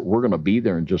 and we're going to be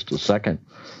there in just a second.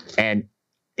 And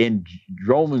in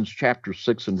Romans chapter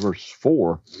 6 and verse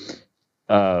 4,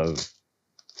 Paul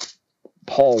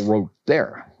wrote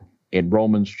there in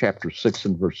Romans chapter 6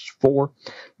 and verse 4,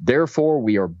 therefore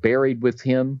we are buried with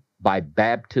him by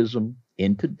baptism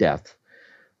into death,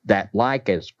 that like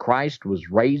as Christ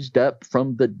was raised up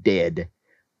from the dead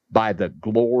by the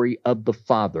glory of the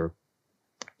Father,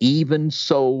 even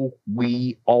so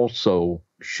we also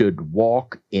should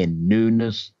walk in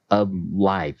newness of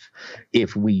life.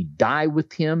 If we die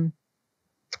with him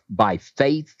by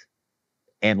faith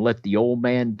and let the old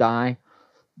man die,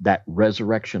 that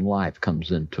resurrection life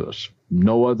comes into us.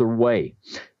 No other way.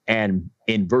 And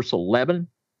in verse 11,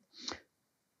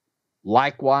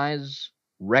 likewise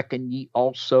reckon ye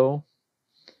also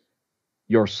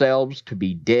yourselves to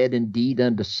be dead indeed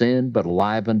unto sin, but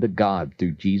alive unto God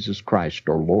through Jesus Christ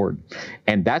our Lord.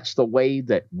 And that's the way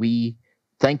that we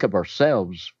think of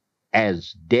ourselves,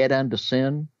 as dead unto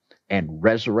sin and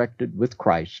resurrected with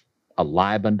Christ,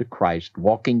 alive unto Christ,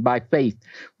 walking by faith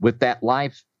with that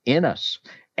life in us.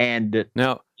 And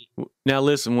now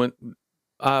listen, when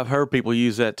I've heard people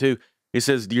use that too, it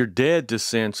says you're dead to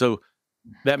sin. So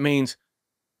that means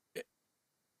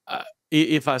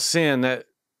if I sin, that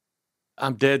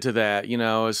I'm dead to that,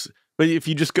 but if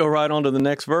you just go right on to the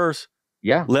next verse,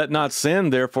 let not sin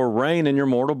therefore reign in your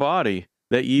mortal body,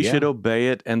 that ye should obey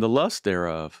it and the lust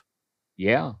thereof.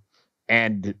 Yeah.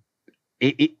 And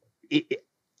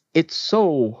it's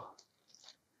so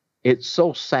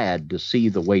sad to see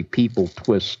the way people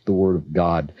twist the word of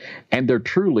God, and they're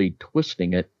truly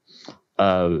twisting it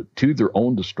to their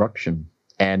own destruction.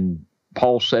 And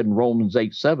Paul said in Romans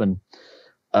 8:7,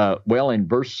 in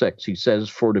verse 6, he says,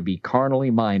 for to be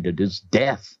carnally minded is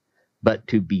death, but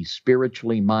to be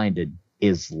spiritually minded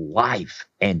is life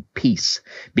and peace,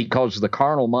 because the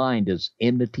carnal mind is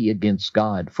enmity against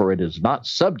God, for it is not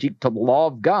subject to the law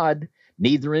of God,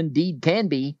 neither indeed can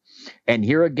be. And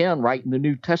here again, right in the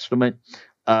New Testament,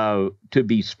 to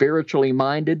be spiritually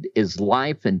minded is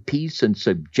life and peace and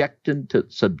subjection to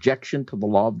the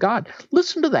law of God.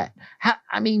 Listen to that.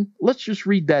 Let's just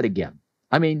read that again.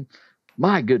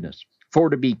 My goodness. For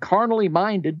to be carnally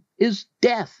minded is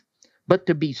death, but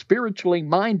to be spiritually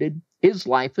minded is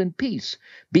life and peace,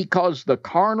 because the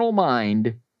carnal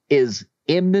mind is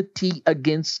enmity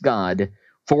against God,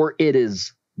 for it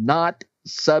is not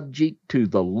subject to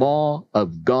the law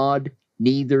of God,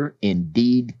 neither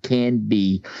indeed can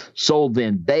be. So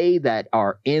then they that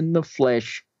are in the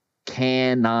flesh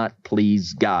cannot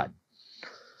please God.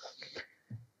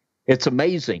 It's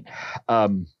amazing.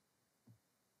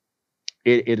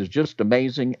 It is just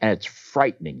amazing, and it's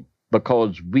frightening,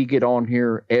 because we get on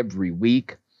here every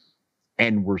week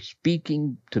and we're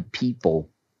speaking to people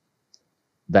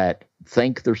that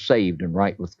think they're saved and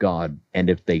right with God, and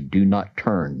if they do not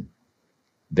turn,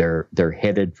 they're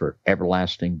headed for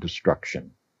everlasting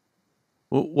destruction.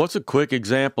 Well, what's a quick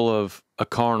example of a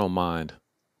carnal mind?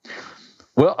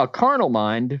 Well, a carnal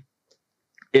mind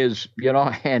is,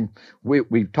 and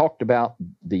we've talked about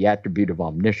the attribute of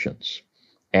omniscience,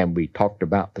 and we talked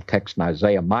about the text in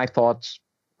Isaiah, my thoughts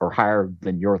are higher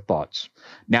than your thoughts.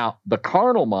 Now, the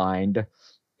carnal mind,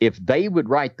 if they would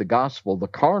write the gospel, the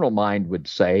carnal mind would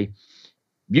say,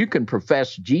 you can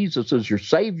profess Jesus as your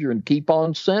Savior and keep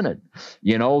on sinning.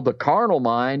 The carnal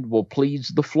mind will please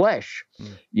the flesh.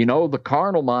 The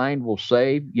carnal mind will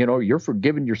say, you're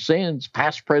forgiven your sins,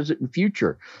 past, present, and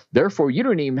future. Therefore, you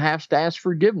don't even have to ask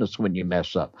forgiveness when you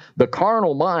mess up. The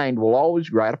carnal mind will always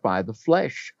gratify the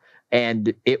flesh,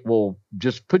 and it will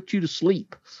just put you to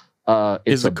sleep.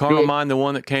 Is the carnal mind the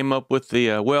one that came up with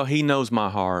the, he knows my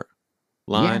heart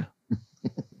line?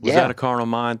 Was that a carnal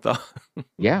mind thought?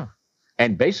 Yeah.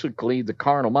 And basically the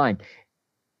carnal mind,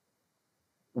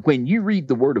 when you read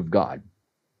the Word of God,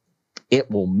 it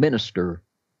will minister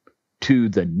to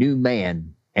the new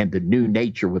man and the new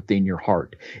nature within your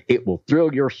heart. It will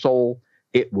thrill your soul.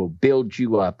 It will build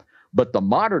you up. But the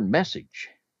modern message,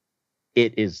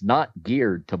 it is not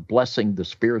geared to blessing the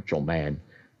spiritual man,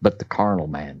 but the carnal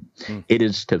man. It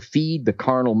is to feed the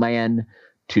carnal man,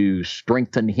 to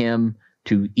strengthen him,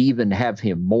 to even have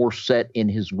him more set in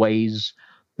his ways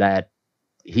that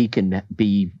he can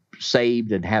be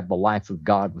saved and have the life of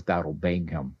God without obeying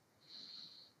him.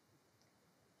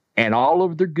 And all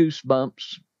of their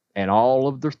goosebumps and all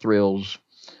of their thrills,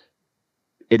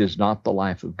 it is not the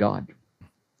life of God.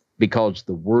 Because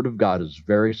the Word of God is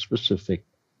very specific.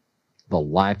 The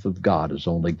life of God is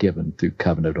only given through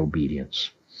covenant obedience.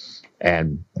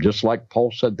 And just like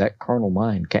Paul said, that carnal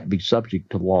mind can't be subject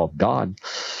to the law of God.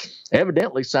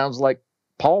 Evidently sounds like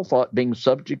Paul thought being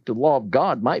subject to the law of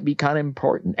God might be kind of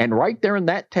important. And right there in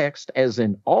that text, as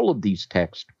in all of these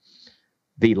texts,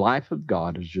 the life of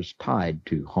God is just tied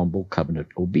to humble covenant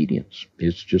obedience.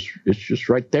 It's just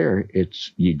right there.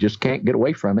 You just can't get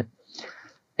away from it.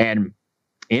 And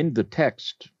in the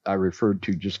text I referred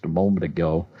to just a moment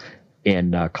ago,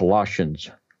 in Colossians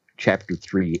chapter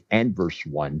 3 and verse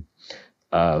 1,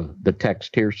 the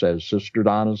text here says, Sister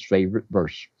Donna's favorite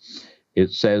verse.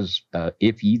 It says,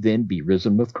 if ye then be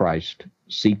risen with Christ,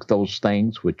 seek those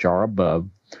things which are above,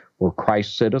 where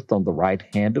Christ sitteth on the right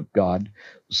hand of God.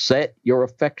 Set your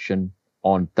affection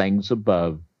on things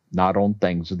above, not on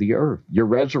things of the earth. You're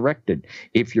resurrected.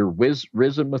 If you're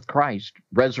risen with Christ,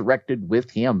 resurrected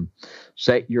with him,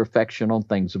 set your affection on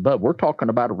things above. We're talking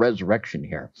about a resurrection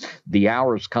here. The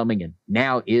hour is coming, and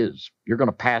now is. You're going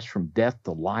to pass from death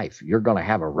to life. You're going to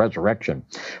have a resurrection.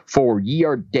 For ye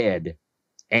are dead,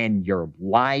 and your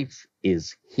life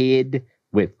is hid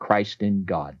with Christ in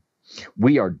God.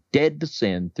 We are dead to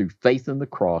sin through faith in the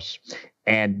cross,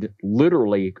 and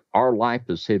literally our life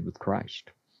is hid with Christ.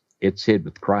 It's hid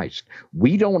with Christ.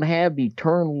 We don't have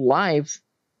eternal life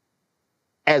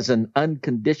as an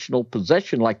unconditional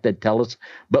possession like they tell us,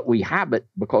 but we have it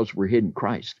because we're hid in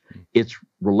Christ. It's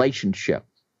relationship.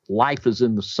 Life is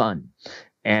in the Son,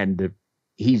 and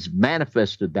he's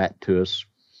manifested that to us,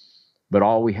 but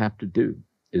all we have to do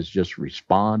is just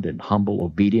respond in humble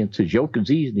obedience. His yoke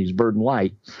is easy and his burden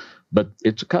light, but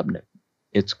it's a covenant.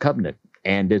 It's a covenant,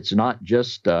 and it's not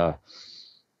just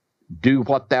do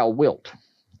what thou wilt.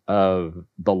 The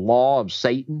law of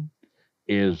Satan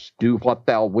is do what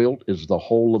thou wilt is the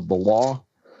whole of the law,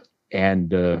 and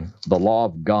the law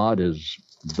of God is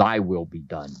thy will be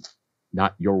done,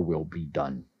 not your will be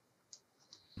done.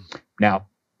 Now,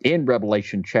 in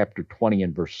Revelation chapter 20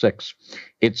 and verse 6,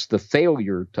 it's the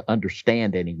failure to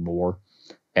understand anymore,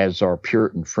 as our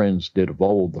Puritan friends did of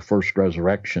old, the first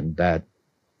resurrection, that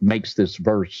makes this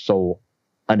verse so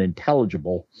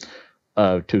unintelligible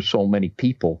to so many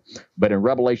people. But in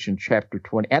Revelation chapter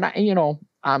 20, and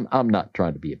I'm not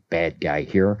trying to be a bad guy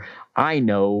here. I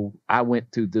know I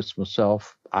went through this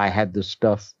myself. I had this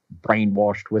stuff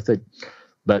brainwashed with it,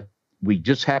 but we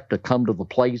just have to come to the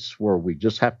place where we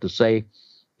just have to say,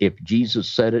 if Jesus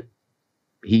said it,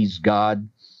 he's God,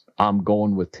 I'm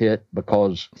going with it,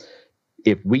 because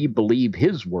if we believe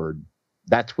his word,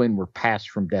 that's when we're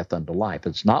passed from death unto life.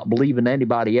 It's not believing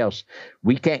anybody else.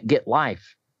 We can't get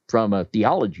life from a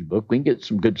theology book. We can get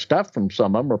some good stuff from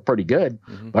some of them, are pretty good,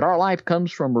 but our life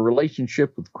comes from a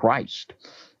relationship with Christ.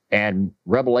 And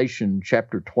Revelation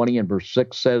chapter 20 and verse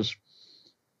 6 says,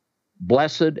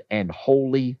 blessed and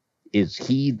holy is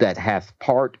he that hath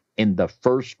part in the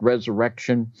first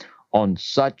resurrection. On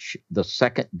such the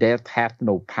second death hath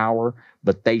no power,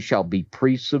 but they shall be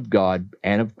priests of God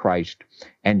and of Christ,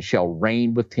 and shall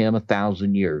reign with him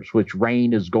 1,000 years, which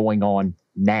reign is going on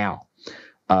now.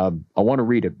 I want to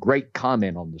read a great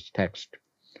comment on this text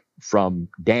from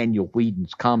Daniel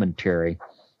Whedon's commentary,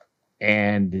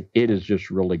 and it is just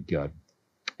really good.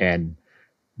 And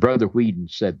Brother Whedon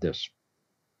said this: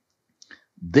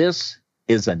 this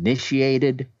is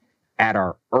initiated at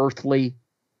our earthly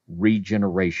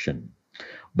regeneration,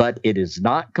 but it is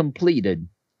not completed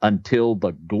until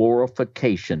the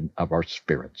glorification of our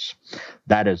spirits.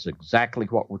 That is exactly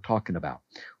what we're talking about.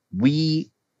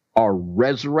 We are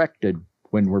resurrected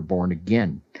when we're born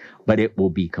again, but it will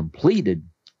be completed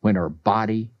when our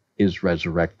body is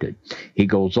resurrected. He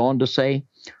goes on to say,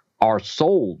 our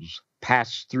souls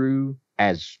pass through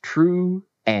as true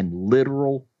and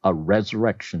literal a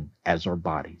resurrection as our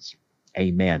bodies.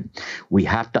 Amen. We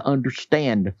have to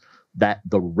understand that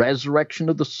the resurrection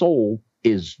of the soul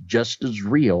is just as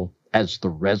real as the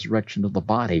resurrection of the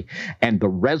body. And the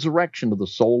resurrection of the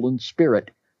soul and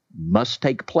spirit must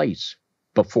take place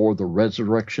before the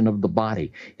resurrection of the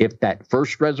body. If that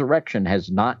first resurrection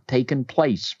has not taken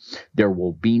place, there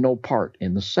will be no part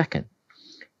in the second.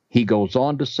 He goes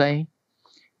on to say,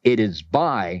 it is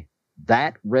by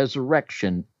that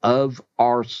resurrection of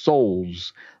our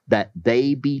souls that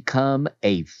they become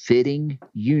a fitting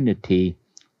unity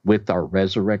with our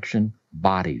resurrection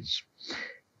bodies.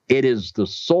 It is the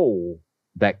soul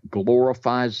that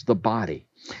glorifies the body,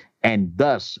 and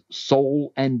thus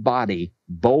soul and body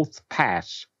both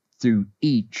pass through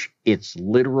each its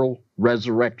literal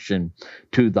resurrection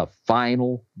to the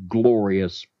final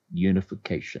glorious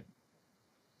unification.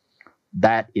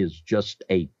 That is just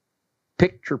a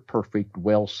picture-perfect,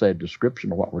 well-said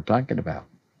description of what we're talking about.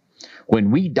 When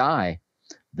we die,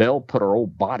 they'll put our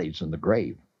old bodies in the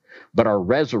grave. But our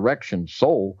resurrection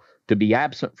soul, to be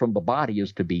absent from the body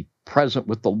is to be present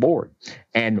with the Lord.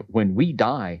 And when we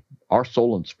die, our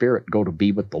soul and spirit go to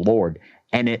be with the Lord,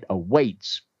 and it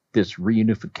awaits this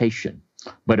reunification.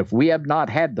 But if we have not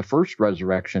had the first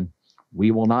resurrection,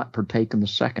 we will not partake in the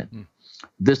second.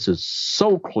 This is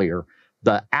so clear.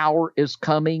 The hour is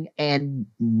coming, and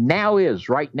now is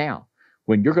right now,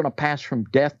 when you're going to pass from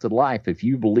death to life if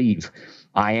you believe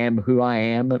I am who I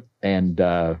am and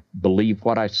believe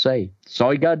what I say. That's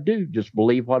all you got to do. Just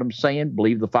believe what I'm saying.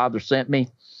 Believe the Father sent me.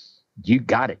 You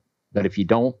got it. But if you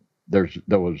don't, there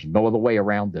was no other way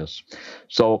around this.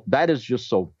 So that is just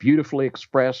so beautifully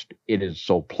expressed. It is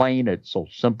so plain. It's so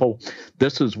simple.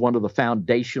 This is one of the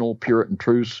foundational Puritan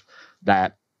truths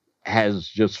that has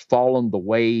just fallen the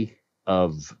way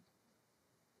of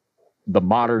the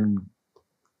modern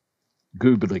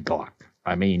gobbledygook.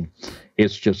 I mean,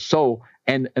 it's just so,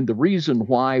 and the reason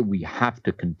why we have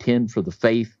to contend for the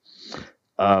faith,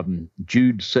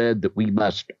 Jude said that we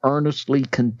must earnestly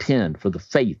contend for the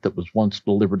faith that was once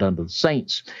delivered unto the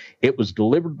saints. It was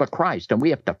delivered by Christ, and we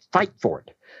have to fight for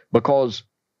it, because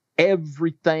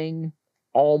everything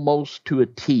almost to a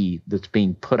T that's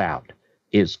being put out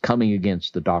is coming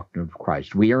against the doctrine of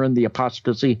Christ. We are in the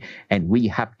apostasy, and we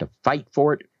have to fight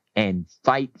for it, and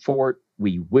fight for it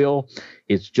we will.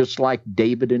 It's just like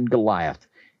David and Goliath.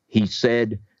 He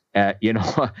said,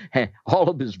 all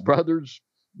of his brothers,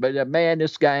 but man,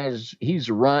 this guy he's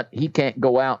a runt. He can't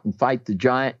go out and fight the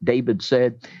giant. David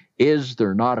said, is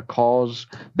there not a cause?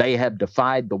 They have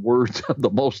defied the words of the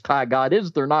Most High God.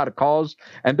 Is there not a cause?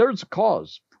 And there's a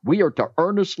cause. We are to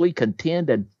earnestly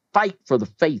contend and fight for the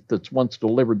faith that's once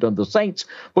delivered unto the saints,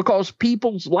 because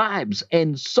people's lives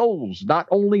and souls, not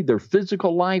only their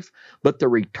physical life, but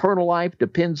their eternal life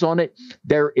depends on it.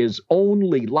 There is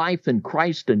only life in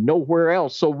Christ and nowhere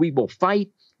else. So we will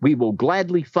fight. We will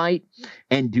gladly fight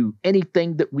and do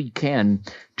anything that we can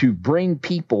to bring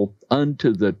people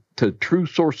unto the true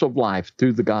source of life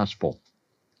through the gospel.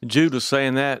 Jude was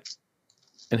saying that,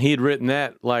 and he had written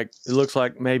that, like, it looks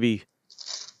like maybe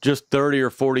just 30 or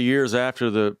 40 years after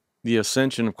the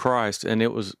ascension of Christ. And he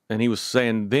was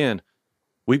saying then,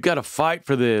 we've got to fight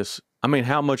for this. I mean,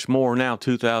 how much more now,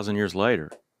 2,000 years later?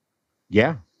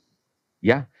 Yeah.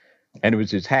 Yeah. And it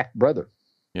was his half brother.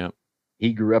 Yeah.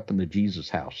 He grew up in the Jesus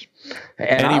house.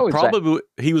 And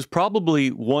he was probably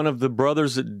one of the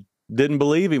brothers that didn't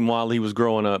believe him while he was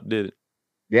growing up, did it?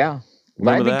 Yeah.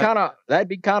 That'd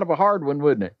be kind of a hard one,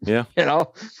 wouldn't it? Yeah.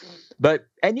 But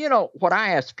what I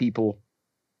ask people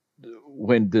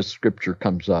when this scripture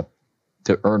comes up,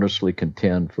 to earnestly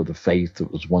contend for the faith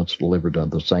that was once delivered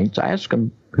unto the saints, I ask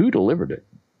them, who delivered it?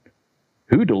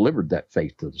 Who delivered that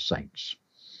faith to the saints?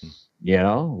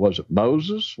 Was it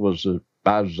Moses? Was it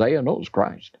Isaiah? No, it was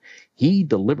Christ. He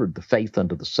delivered the faith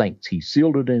unto the saints. He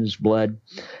sealed it in his blood,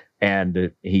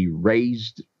 and he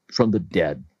raised from the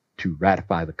dead to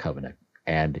ratify the covenant.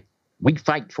 And we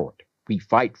fight for it. We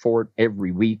fight for it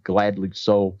every week, gladly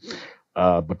so.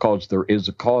 Because there is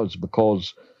a cause,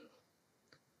 because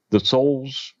the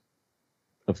souls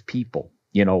of people,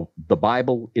 the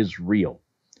Bible is real.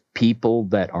 People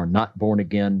that are not born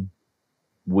again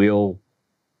will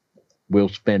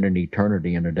spend an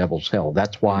eternity in a devil's hell.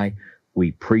 That's why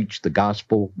we preach the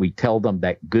gospel. We tell them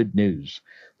that good news,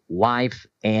 life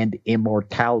and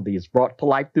immortality, is brought to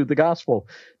life through the gospel.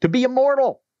 To be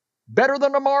immortal, better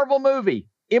than a Marvel movie.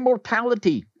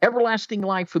 Immortality, everlasting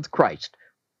life with Christ,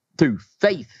 through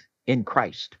faith in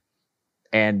Christ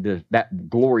and that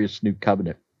glorious new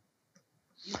covenant.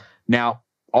 Now,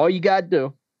 all you got to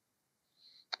do,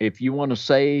 if you want to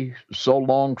say so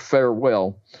long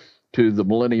farewell to the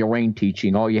millennial reign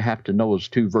teaching, all you have to know is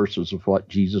 2 verses of what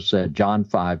Jesus said, John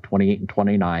 5:28 and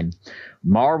 29.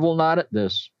 Marvel not at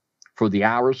this, for the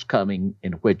hour is coming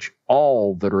in which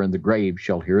all that are in the grave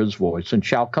shall hear his voice and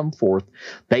shall come forth,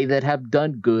 they that have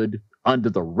done good under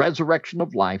the resurrection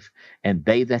of life, and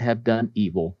they that have done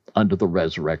evil under the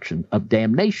resurrection of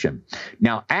damnation.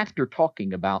 Now, after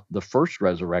talking about the first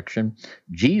resurrection,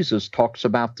 Jesus talks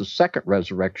about the second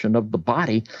resurrection of the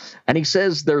body, and he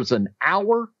says there's an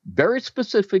hour, very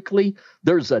specifically,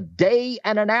 there's a day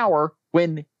and an hour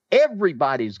when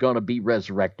everybody's going to be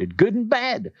resurrected, good and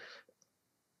bad.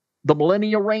 The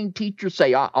millennial reign teachers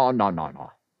say,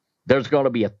 no. There's going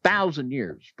to be 1,000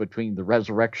 years between the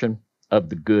resurrection of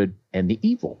the good and the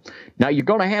evil. Now, you're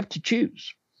going to have to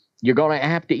choose. You're going to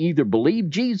have to either believe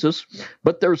Jesus,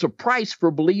 but there's a price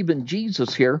for believing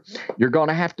Jesus here. You're going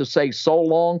to have to say so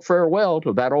long, farewell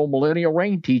to that old millennial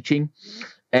reign teaching,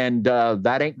 and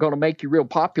that ain't going to make you real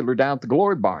popular down at the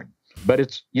glory barn.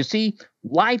 But you see,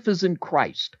 life is in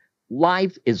Christ.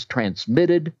 Life is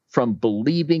transmitted from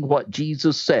believing what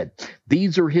Jesus said.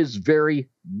 These are his very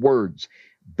words.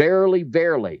 Verily,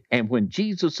 verily. And when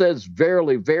Jesus says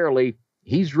verily, verily,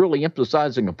 he's really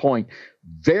emphasizing a point.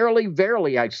 Verily,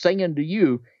 verily, I say unto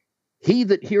you, he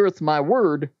that heareth my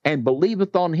word and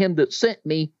believeth on him that sent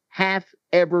me hath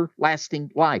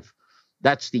everlasting life.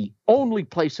 That's the only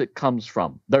place it comes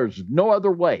from. There's no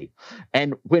other way.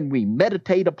 And when we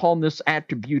meditate upon this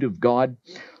attribute of God,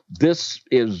 this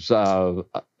is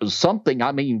something,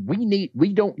 I mean,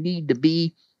 we don't need to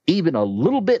be even a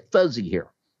little bit fuzzy here.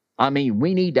 I mean,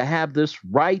 we need to have this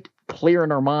right clear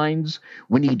in our minds.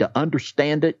 We need to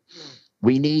understand it.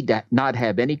 We need to not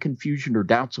have any confusion or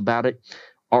doubts about it.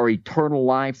 Our eternal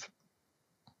life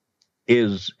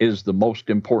is the most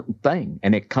important thing,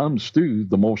 and it comes through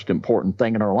the most important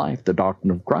thing in our life, the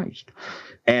doctrine of Christ.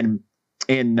 And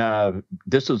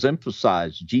this is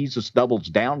emphasized. Jesus doubles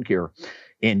down here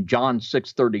in John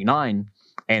 6:39,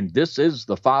 and this is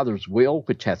the Father's will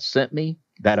which hath sent me,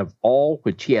 that of all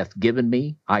which he hath given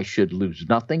me, I should lose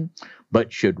nothing,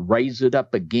 but should raise it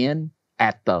up again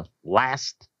at the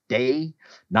last day,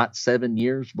 not 7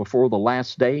 years before the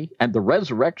last day. And the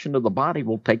resurrection of the body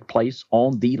will take place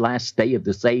on the last day of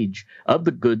this age of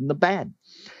the good and the bad.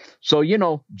 So,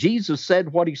 Jesus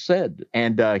said what he said,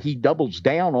 and he doubles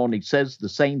down on, he says the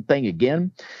same thing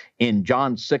again in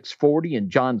John 6:40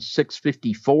 and John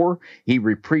 6:54.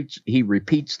 He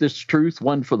repeats this truth,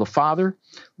 one for the Father,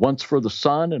 once for the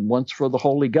Son, and once for the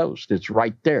Holy Ghost. It's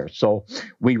right there. So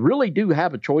we really do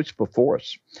have a choice before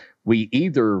us. We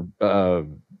either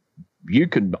you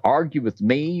can argue with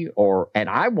me, and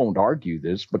I won't argue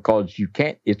this because you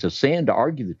can't, it's a sin to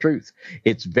argue the truth.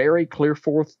 It's very clear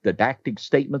forth didactic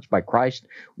statements by Christ.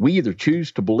 We either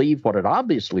choose to believe what it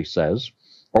obviously says,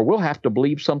 or we'll have to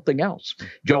believe something else.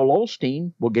 Joel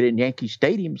Osteen will get in Yankee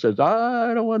Stadium and says,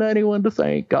 I don't want anyone to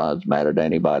think God's mad at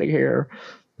anybody here.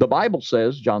 The Bible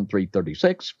says, John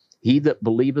 3:36, he that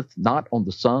believeth not on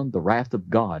the Son, the wrath of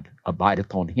God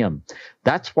abideth on him.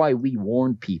 That's why we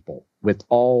warn people with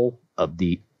all of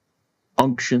the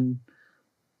unction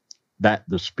that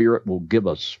the Spirit will give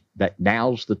us, that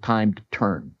now's the time to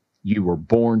turn. You were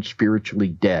born spiritually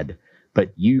dead,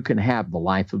 but you can have the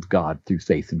life of God through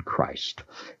faith in Christ.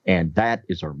 And that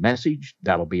is our message.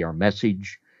 That'll be our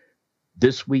message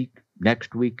this week,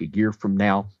 next week, a year from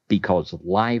now, because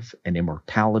life and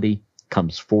immortality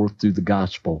comes forth through the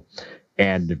gospel.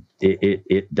 And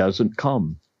it doesn't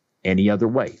come any other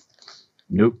way.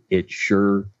 Nope, it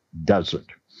sure doesn't.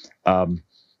 I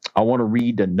want to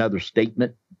read another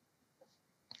statement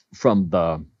from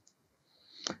the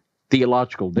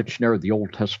Theological Dictionary of the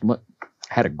Old Testament.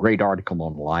 Had a great article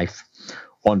on life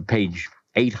on page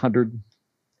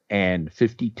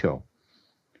 852.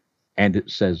 And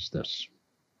it says this: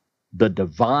 the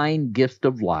divine gift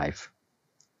of life,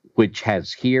 which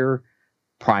has here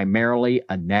primarily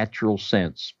a natural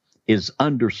sense, is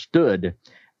understood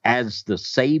as the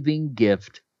saving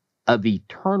gift of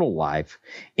eternal life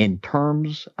in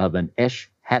terms of an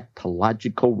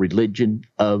eschatological religion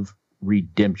of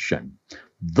redemption.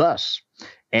 Thus,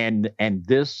 and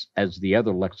this, as the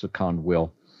other lexicon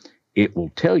will, it will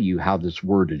tell you how this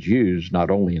word is used, not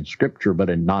only in Scripture,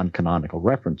 but in non-canonical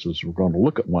references. We're going to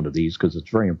look at one of these because it's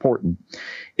very important.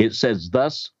 It says,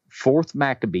 thus, 4th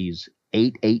Maccabees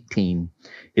 8:18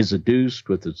 is adduced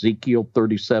with Ezekiel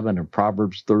 37 and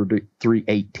Proverbs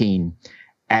 33:18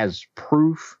 as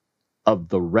proof of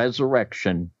the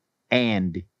resurrection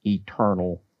and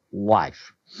eternal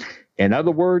life. In other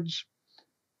words,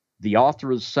 the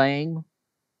author is saying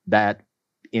that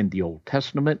in the Old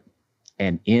Testament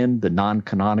and in the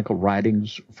non-canonical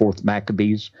writings, 4th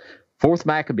Maccabees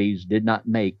did not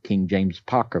make King James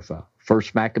Apocrypha.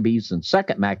 1st Maccabees and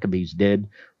 2nd Maccabees did.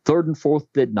 3rd and 4th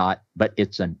did not, but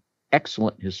it's an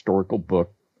excellent historical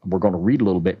book. We're going to read a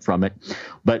little bit from it.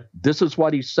 But this is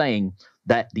what he's saying,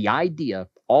 that the idea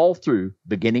all through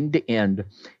beginning to end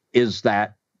is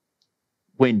that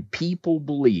when people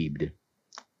believed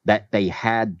that they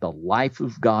had the life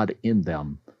of God in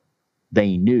them,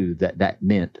 they knew that that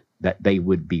meant that they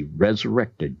would be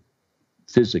resurrected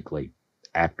physically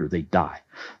after they die.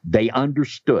 They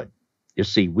understood. You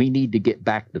see, we need to get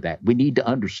back to that. We need to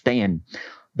understand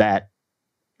that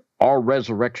our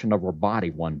resurrection of our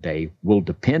body one day will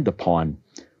depend upon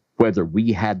whether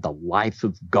we had the life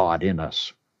of God in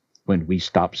us when we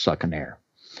stop sucking air.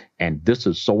 And this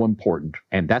is so important.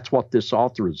 And that's what this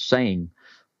author is saying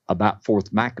about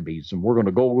 4th Maccabees. And we're going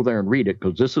to go over there and read it,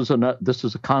 because this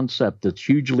is a concept that's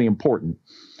hugely important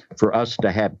for us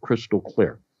to have crystal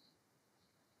clear.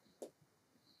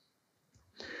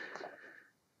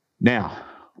 Now,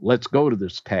 let's go to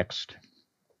this text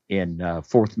in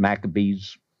 4th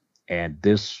Maccabees, and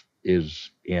this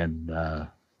is in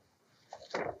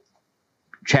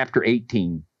chapter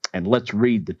 18. And let's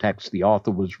read the text the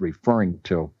author was referring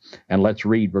to, and let's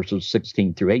read verses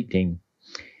 16 through 18.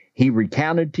 He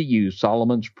recounted to you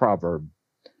Solomon's proverb,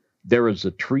 there is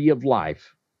a tree of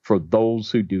life for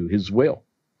those who do his will.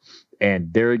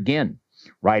 And there again,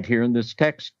 right here in this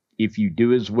text, if you do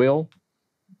his will,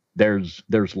 there's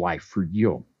life for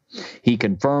you. He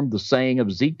confirmed the saying of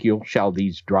Ezekiel, shall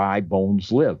these dry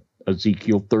bones live?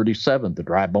 Ezekiel 37, the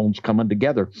dry bones coming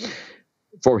together.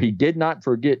 For he did not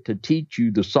forget to teach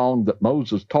you the song that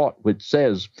Moses taught, which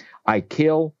says, I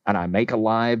kill and I make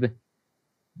alive.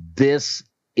 This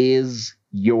is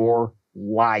your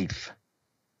life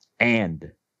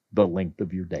and the length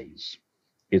of your days.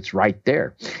 It's right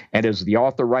there. And as the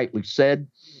author rightly said,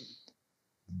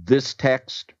 this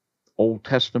text, Old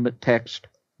Testament text,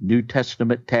 New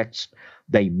Testament text,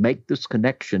 they make this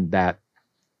connection that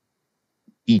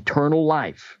eternal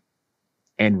life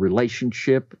and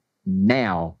relationship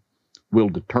now will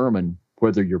determine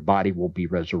whether your body will be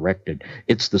resurrected.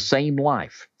 It's the same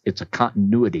life. It's a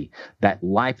continuity. That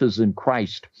life is in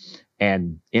Christ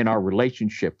and in our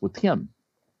relationship with him.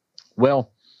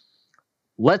 Well,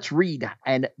 let's read.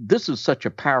 And this is such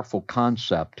a powerful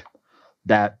concept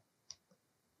that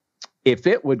if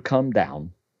it would come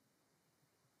down,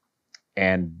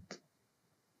 and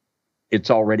it's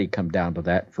already come down to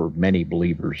that for many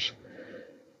believers,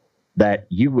 that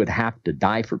you would have to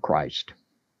die for Christ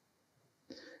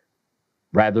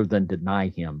rather than deny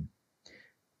him.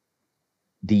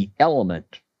 The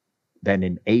element that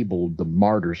enabled the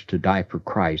martyrs to die for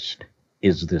Christ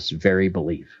is this very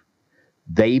belief.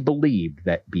 They believed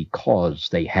that because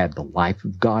they had the life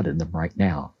of God in them right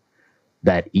now,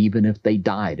 that even if they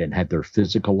died and had their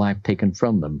physical life taken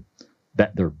from them,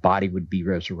 that their body would be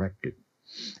resurrected.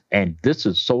 And this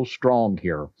is so strong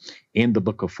here in the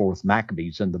book of 4th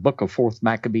Maccabees. In the book of 4th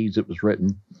Maccabees, it was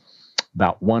written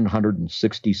about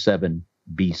 167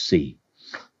 BC.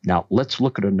 Now, let's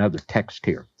look at another text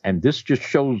here. And this just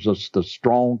shows us the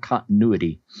strong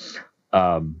continuity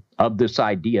of this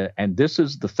idea. And this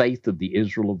is the faith of the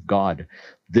Israel of God.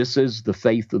 This is the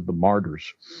faith of the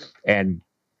martyrs. And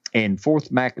in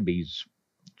 4th Maccabees,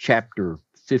 chapter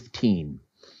 15,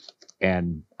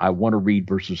 and I want to read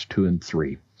verses 2 and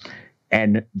 3.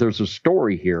 And there's a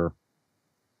story here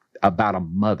about a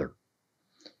mother.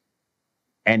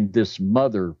 And this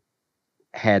mother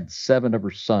had 7 of her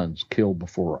sons killed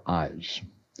before her eyes.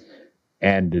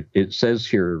 And it says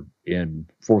here in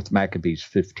 4th Maccabees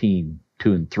 15,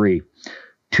 2 and 3,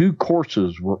 2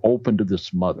 courses were open to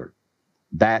this mother,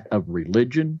 that of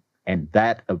religion and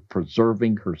that of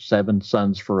preserving her 7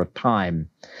 sons for a time,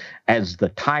 as the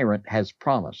tyrant has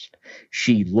promised.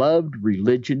 She loved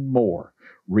religion more,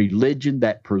 religion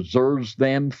that preserves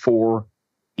them for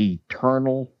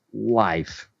eternal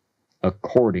life,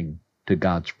 according to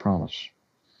God's promise.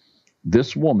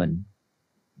 This woman,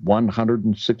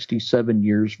 167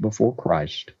 years before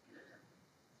Christ,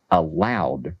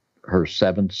 allowed her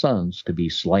 7 sons to be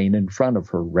slain in front of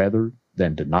her rather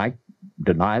than deny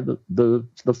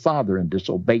the Father and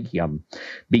disobey him,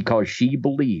 because she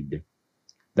believed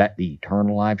that the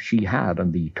eternal life she had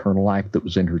and the eternal life that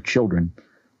was in her children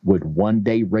would one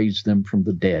day raise them from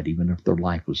the dead, even if their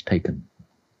life was taken.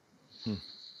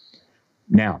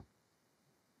 Now,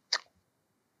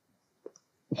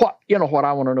 what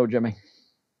I want to know, Jimmy?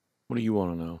 What do you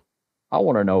want to know? I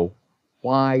want to know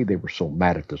why they were so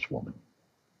mad at this woman.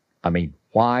 I mean,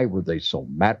 why were they so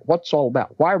mad? What's all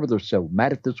about? Why were they so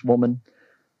mad at this woman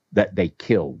that they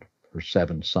killed her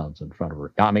 7 sons in front of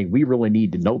her? I mean, we really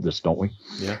need to know this, don't we?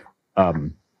 Yeah.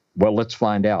 Well, let's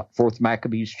find out. 4th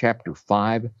Maccabees chapter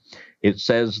 5, it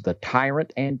says, the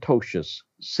tyrant Antiochus,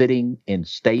 sitting in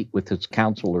state with his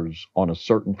counselors on a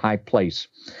certain high place,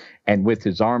 and with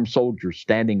his armed soldiers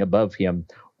standing above him,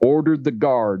 ordered the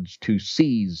guards to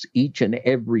seize each and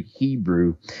every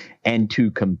Hebrew and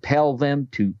to compel them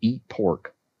to eat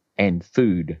pork and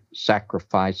food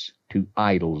sacrificed to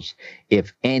idols.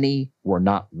 If any were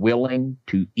not willing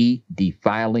to eat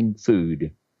defiling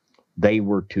food, they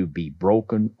were to be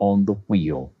broken on the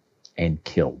wheel and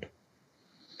killed.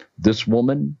 This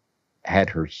woman had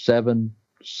her 7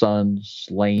 sons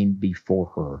slain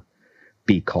before her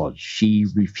because she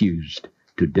refused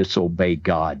to disobey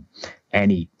God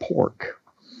and eat pork.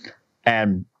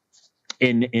 And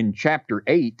in chapter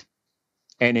 8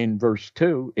 and in verse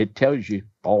 2, it tells you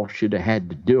all should have had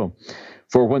to do.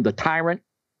 For when the tyrant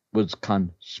was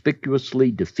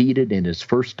conspicuously defeated in his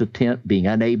first attempt, being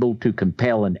unable to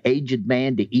compel an aged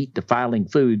man to eat defiling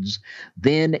foods,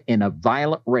 then in a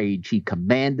violent rage he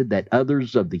commanded that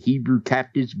others of the Hebrew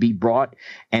captives be brought,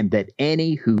 and that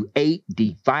any who ate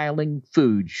defiling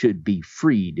food should be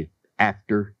freed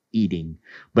after eating.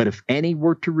 But if any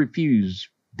were to refuse,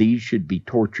 these should be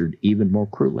tortured even more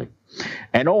cruelly.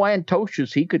 And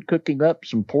Antiochus, he could cook him up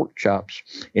some pork chops,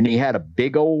 and he had a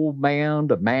big old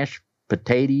mound of mashed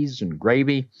potatoes and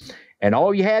gravy, and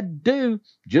all you had to do,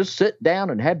 just sit down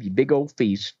and have your big old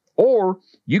feast, or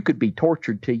you could be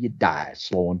tortured till you die,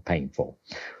 slow and painful.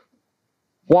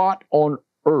 What on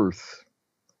earth?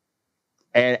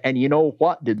 And you know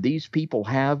what did these people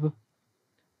have?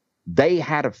 They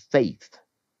had a faith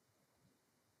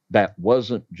that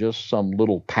wasn't just some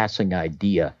little passing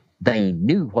idea. They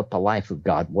knew what the life of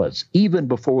God was. Even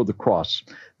before the cross,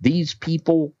 these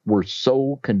people were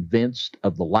so convinced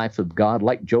of the life of God,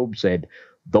 like Job said,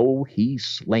 though he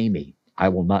slay me, I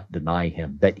will not deny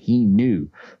him, that he knew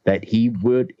that he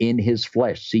would in his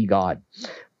flesh see God.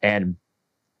 And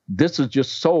this is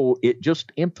just so, it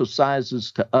just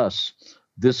emphasizes to us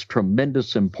this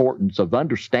tremendous importance of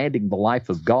understanding the life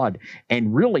of God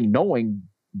and really knowing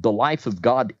the life of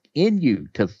God in you,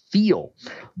 to feel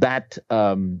that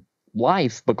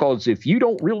life. Because if you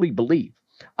don't really believe,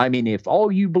 I mean, if all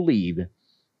you believe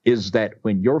is that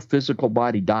when your physical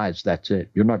body dies, that's it,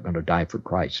 you're not going to die for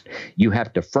Christ. You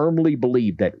have to firmly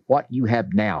believe that what you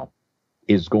have now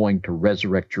is going to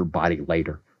resurrect your body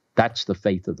later. That's the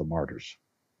faith of the martyrs.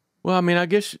 Well, I mean, I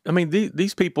guess,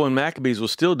 these people in Maccabees were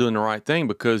still doing the right thing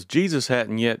because Jesus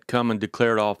hadn't yet come and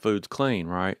declared all foods clean,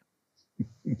 right?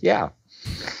 Yeah.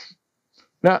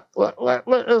 Now,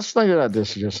 let's think about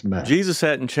this just a minute. Jesus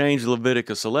hadn't changed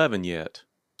Leviticus 11 yet.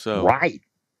 So Right.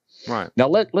 Now,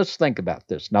 let's think about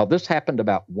this. Now, this happened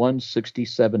about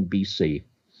 167 BC,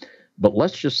 but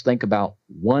let's just think about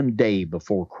one day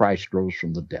before Christ rose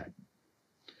from the dead.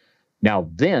 Now,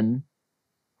 then,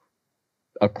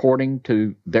 according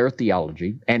to their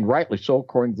theology, and rightly so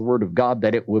according to the Word of God,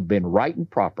 that it would have been right and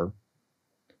proper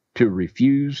to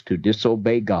refuse to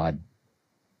disobey God,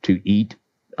 to eat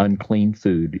unclean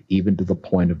food, even to the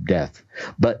point of death.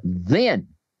 But then,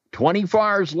 24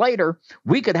 hours later,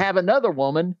 we could have another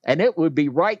woman, and it would be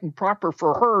right and proper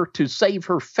for her to save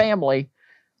her family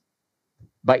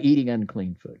by eating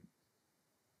unclean food.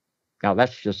 Now,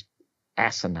 that's just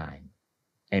asinine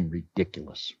and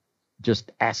ridiculous.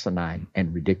 Just asinine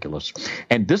and ridiculous.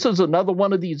 And this is another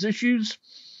one of these issues.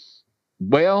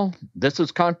 Well, this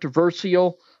is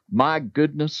controversial. My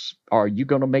goodness, are you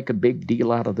going to make a big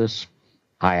deal out of this?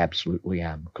 I absolutely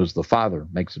am, because the Father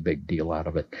makes a big deal out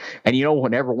of it. And you know,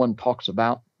 when everyone talks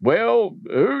about, well,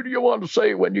 who do you want to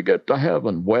see when you get to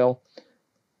heaven? Well,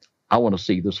 I want to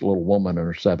see this little woman and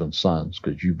her 7 sons,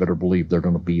 because you better believe they're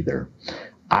going to be there.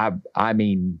 I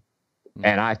mean,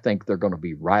 and I think they're going to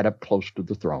be right up close to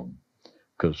the throne,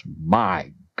 because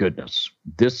my goodness,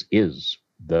 this is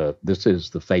the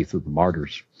faith of the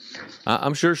martyrs.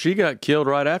 I'm sure she got killed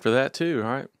right after that too,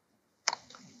 right?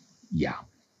 Yeah.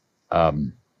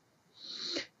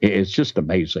 It's just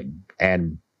amazing.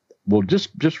 And we'll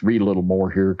just read a little more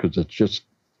here, because it's just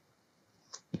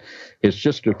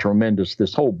a tremendous,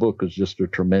 this whole book is just a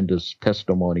tremendous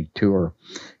testimony to her.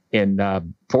 In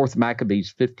 4th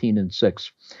Maccabees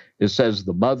 15:6, it says,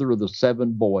 the mother of the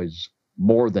 7 boys,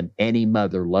 more than any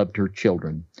mother, loved her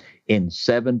children. In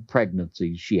 7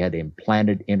 pregnancies, she had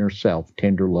implanted in herself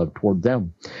tender love toward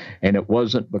them. And it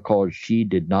wasn't because she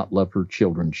did not love her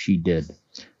children, she did,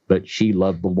 but she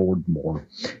loved the Lord more.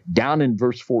 Down in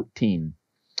verse 14,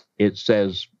 it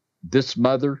says, this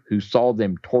mother who saw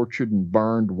them tortured and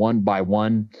burned one by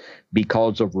one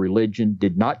because of religion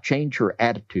did not change her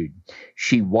attitude.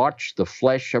 She watched the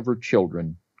flesh of her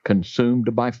children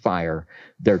consumed by fire,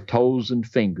 their toes and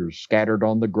fingers scattered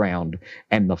on the ground,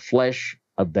 and the flesh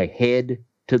of the head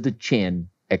to the chin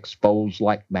exposed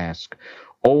like mask.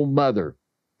 O mother,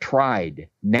 tried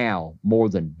now more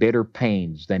than bitter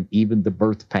pains, than even the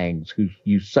birth pangs who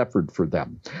you suffered for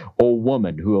them. O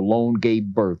woman who alone gave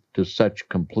birth to such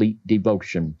complete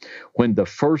devotion, when the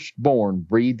firstborn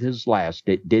breathed his last,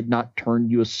 it did not turn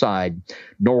you aside,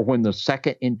 nor when the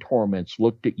second in torments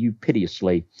looked at you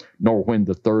piteously, nor when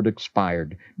the third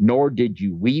expired, nor did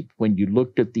you weep when you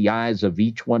looked at the eyes of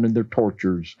each one in their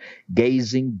tortures,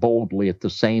 gazing boldly at the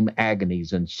same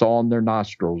agonies, and saw in their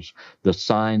nostrils the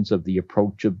signs of the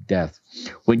approach of death.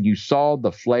 When you saw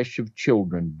the flesh of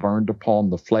children burned upon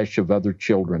the flesh of other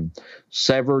children,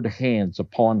 severed hands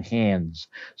upon hands,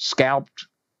 scalped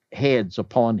heads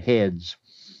upon heads,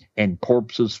 and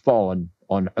corpses fallen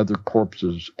on other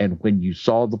corpses, and when you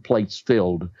saw the place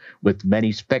filled with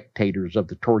many spectators of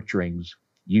the torturings,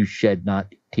 you shed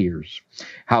not tears.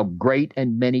 How great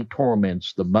and many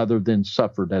torments the mother then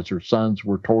suffered as her sons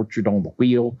were tortured on the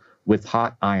wheel with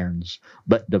hot irons.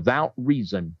 But devout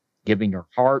reason, giving her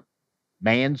heart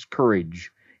man's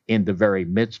courage in the very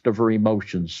midst of her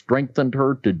emotions, strengthened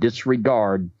her to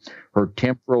disregard her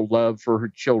temporal love for her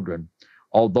children.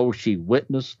 Although she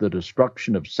witnessed the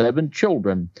destruction of 7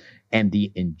 children and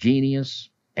the ingenious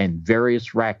and various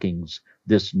rackings,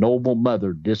 this noble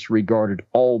mother disregarded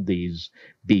all these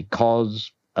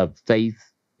because of faith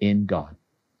in God.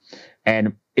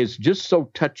 And it's just so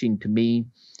touching to me,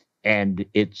 and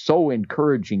it's so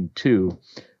encouraging too,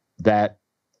 that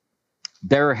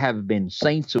there have been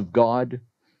saints of God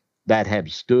that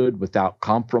have stood without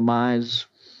compromise,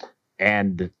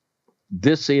 and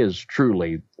this is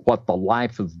truly what the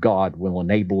life of God will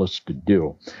enable us to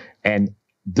do. And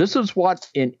this is what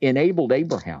enabled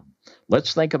Abraham.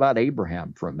 Let's think about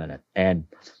Abraham for a minute. And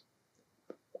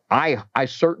I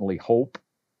certainly hope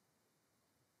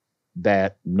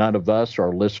that none of us,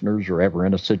 our listeners, are ever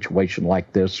in a situation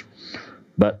like this,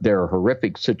 but there are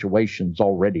horrific situations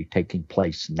already taking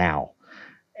place now.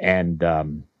 And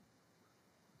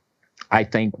I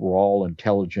think we're all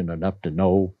intelligent enough to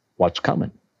know what's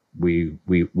coming. We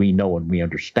know and we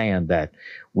understand that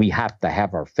we have to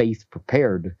have our faith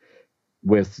prepared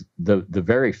with the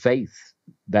very faith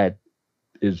that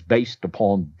is based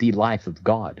upon the life of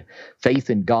God. Faith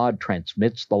in God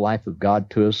transmits the life of God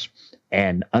to us,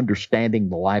 and understanding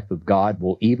the life of God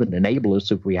will even enable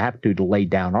us, if we have to lay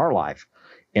down our life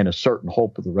in a certain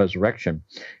hope of the resurrection.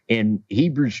 In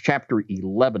Hebrews chapter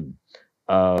 11,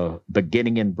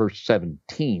 beginning in verse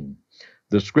 17,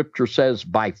 the scripture says,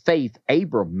 by faith,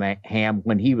 Abraham,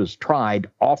 when he was tried,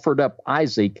 offered up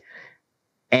Isaac,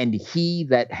 and he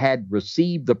that had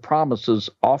received the promises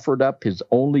offered up his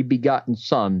only begotten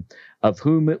son, of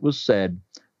whom it was said,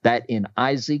 that in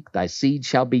Isaac thy seed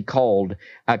shall be called,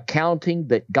 accounting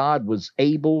that God was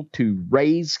able to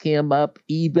raise him up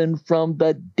even from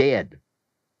the dead,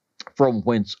 from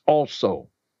whence also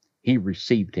he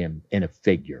received him in a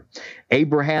figure.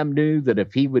 Abraham knew that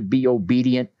if he would be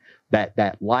obedient,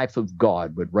 that life of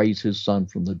God would raise his son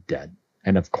from the dead.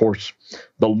 And of course,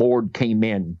 the Lord came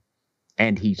in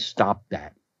and he stopped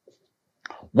that.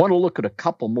 Want to look at a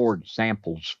couple more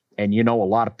examples. And you know, a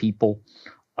lot of people,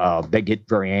 they get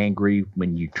very angry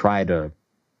when you try to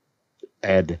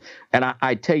add. And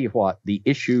I tell you what, the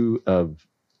issue of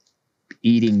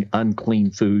eating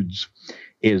unclean foods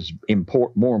is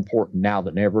more important now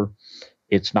than ever.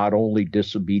 It's not only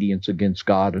disobedience against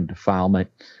God and defilement,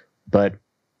 but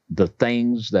the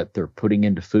things that they're putting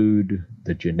into food,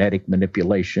 the genetic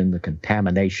manipulation, the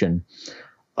contamination.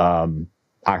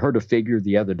 I heard a figure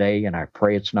the other day, and I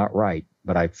pray it's not right,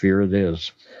 but I fear it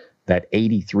is, that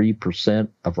 83%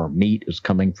 of our meat is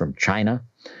coming from China.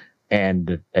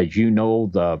 And as you know,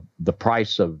 the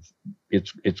price of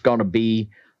it's going to be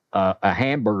a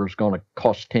hamburger is going to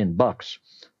cost $10,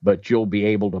 but you'll be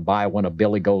able to buy one of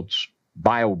Billy Goat's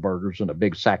bio burgers and a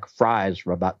big sack of fries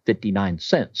for about 59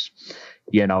 cents.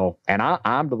 You know, and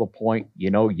I'm to the point, you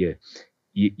know,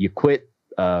 you quit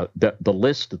the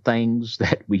list of things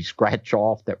that we scratch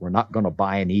off that we're not going to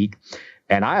buy and eat.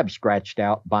 And I have scratched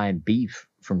out buying beef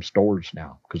from stores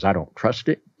now because I don't trust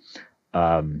it.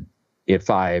 If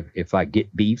I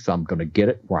get beef, I'm going to get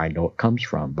it where I know it comes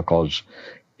from, because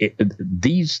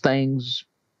these things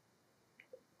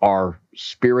are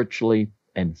spiritually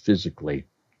and physically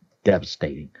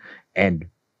devastating. And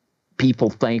people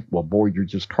think, well, boy, you're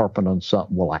just harping on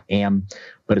something. Well, I am,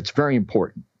 but it's very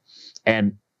important.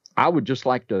 And I would just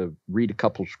like to read a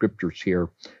couple of scriptures here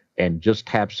and just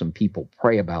have some people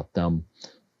pray about them,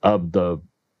 of the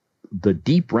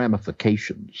deep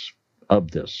ramifications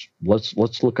of this.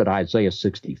 Let's look at Isaiah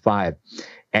 65.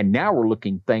 And now we're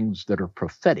looking things that are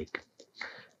prophetic.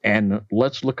 And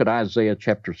let's look at Isaiah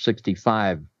chapter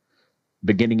 65,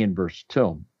 beginning in verse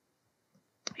 2.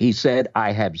 He said,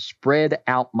 I have spread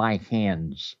out my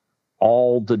hands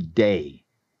all the day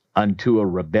unto a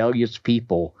rebellious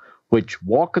people, which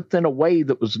walketh in a way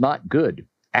that was not good,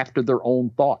 after their own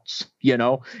thoughts,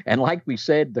 And like we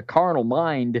said, the carnal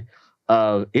mind,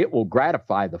 it will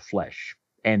gratify the flesh.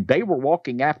 And they were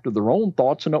walking after their own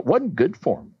thoughts, and it wasn't good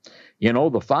for them.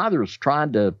 The Father is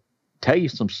trying to tell you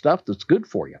some stuff that's good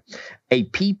for you. A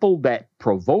people that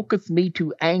provoketh me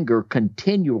to anger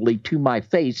continually to my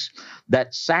face,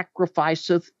 that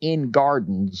sacrificeth in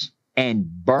gardens and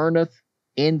burneth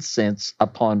incense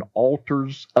upon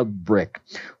altars of brick,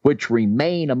 which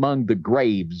remain among the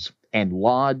graves and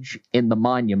lodge in the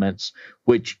monuments,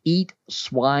 which eat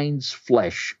swine's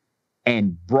flesh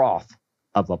and broth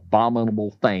of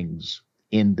abominable things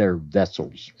in their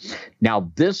vessels.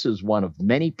 Now, this is one of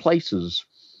many places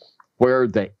where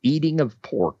the eating of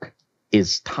pork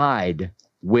is tied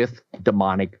with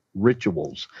demonic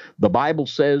rituals. The Bible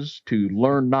says to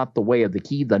learn not the way of the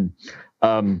heathen.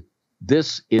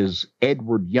 This is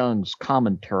Edward Young's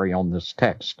commentary on this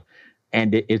text,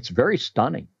 and it's very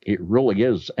stunning. It really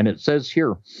is. And it says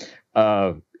here,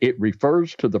 it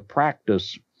refers to the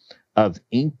practice of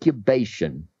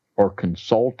incubation or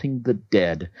consulting the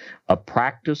dead, a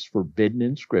practice forbidden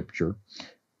in Scripture,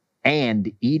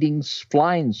 and eating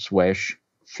swine's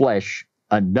flesh,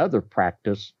 another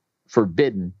practice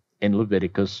forbidden in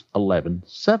Leviticus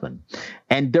 11:7.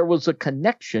 And there was a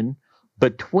connection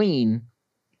between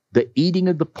the eating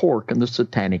of the pork and the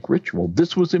satanic ritual.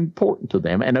 This was important to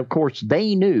them. And of course,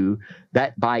 they knew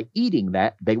that by eating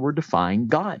that, they were defying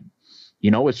God.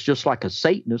 It's just like a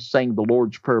Satanist saying the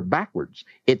Lord's Prayer backwards.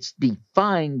 It's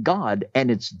defying God,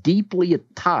 and it's deeply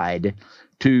tied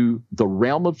to the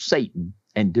realm of Satan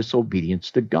and disobedience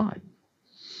to God.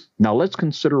 Now, let's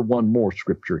consider one more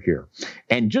scripture here.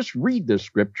 And just read this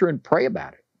scripture and pray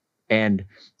about it. And,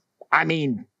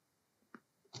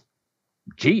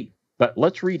 but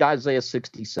let's read Isaiah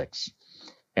 66.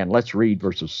 And let's read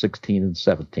verses 16 and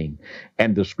 17.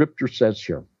 And the scripture says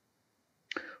here,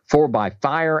 for by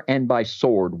fire and by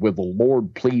sword will the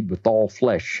Lord plead with all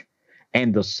flesh,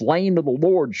 and the slain of the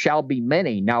Lord shall be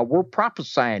many. Now, we're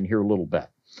prophesying here a little bit.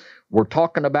 We're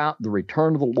talking about the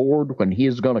return of the Lord when he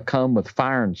is going to come with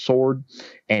fire and sword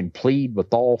and plead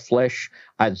with all flesh.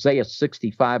 Isaiah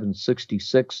 65 and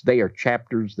 66, they are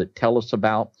chapters that tell us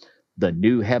about the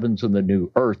new heavens and the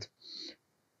new earth.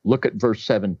 Look at verse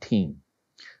 17.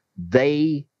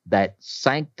 They that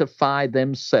sanctify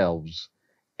themselves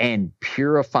and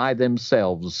purify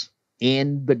themselves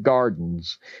in the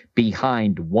gardens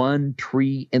behind one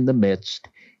tree in the midst,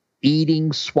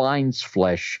 eating swine's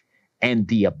flesh, and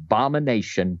the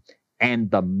abomination and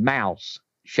the mouse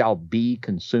shall be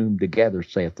consumed together,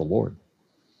 saith the Lord.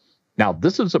 Now,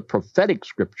 this is a prophetic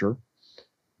scripture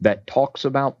that talks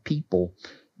about people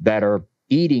that are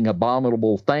eating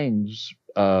abominable things,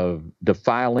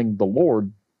 defiling the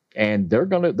Lord, and they're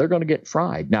gonna get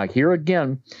fried. Now, here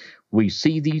again, we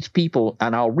see these people,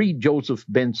 and I'll read Joseph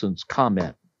Benson's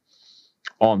comment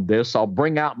on this. I'll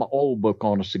bring out my old book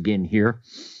on us again here.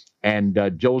 And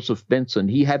Joseph Benson,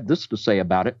 he had this to say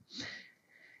about it.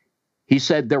 He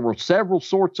said there were several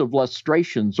sorts of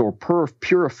lustrations or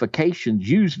purifications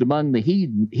used among the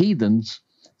heathens,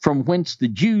 from whence the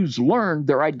Jews learned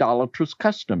their idolatrous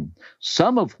custom,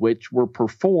 some of which were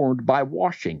performed by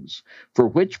washings, for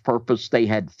which purpose they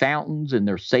had fountains in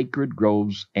their sacred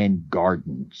groves and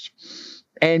gardens.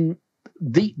 And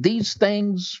these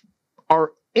things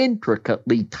are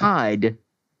intricately tied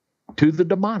to the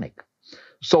demonic.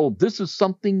 So this is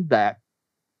something that,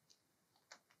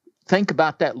 think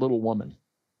about that little woman.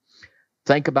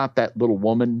 Think about that little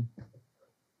woman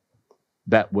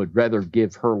that would rather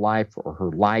give her life or her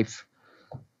life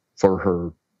for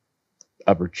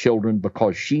her children,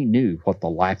 because she knew what the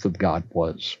life of God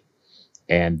was.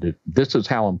 And this is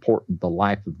how important the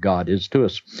life of God is to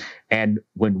us. And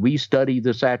when we study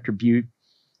this attribute,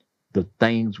 the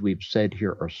things we've said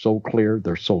here are so clear,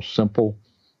 they're so simple,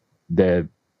 that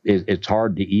it's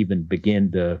hard to even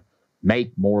begin to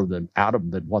make more out of them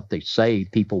than what they say.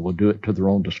 People will do it to their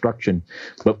own destruction.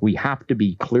 But we have to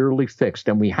be clearly fixed,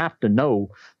 and we have to know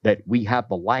that we have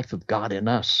the life of God in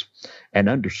us, and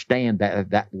understand that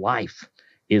that life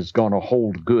is going to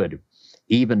hold good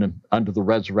even under the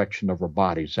resurrection of our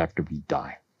bodies after we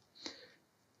die.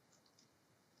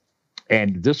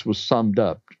 And this was summed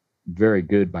up very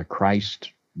good by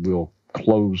Christ. We'll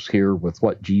close here with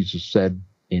what Jesus said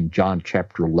in John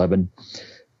chapter 11.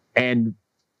 And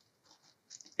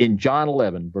in John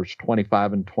 11, verse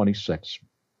 25 and 26,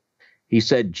 he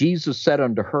said, Jesus said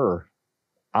unto her,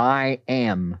 I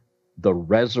am the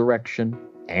resurrection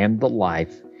and the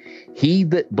life. He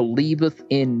that believeth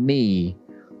in me,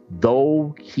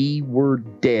 though he were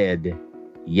dead,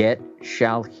 yet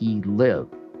shall he live.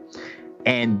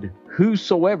 And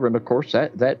whosoever, and of course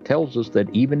that tells us that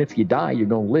even if you die, you're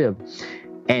going to live.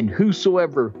 And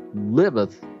whosoever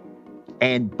liveth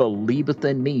and believeth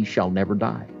in me shall never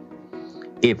die.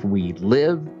 If we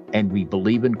live and we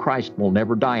believe in Christ, we'll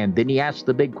never die. And then he asks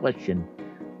the big question,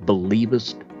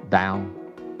 believest thou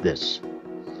this?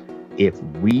 If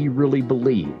we really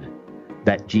believe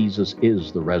that Jesus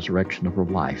is the resurrection of our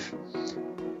life,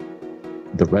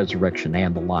 the resurrection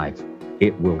and the life,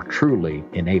 it will truly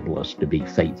enable us to be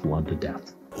faithful unto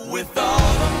death. With all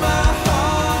of my heart.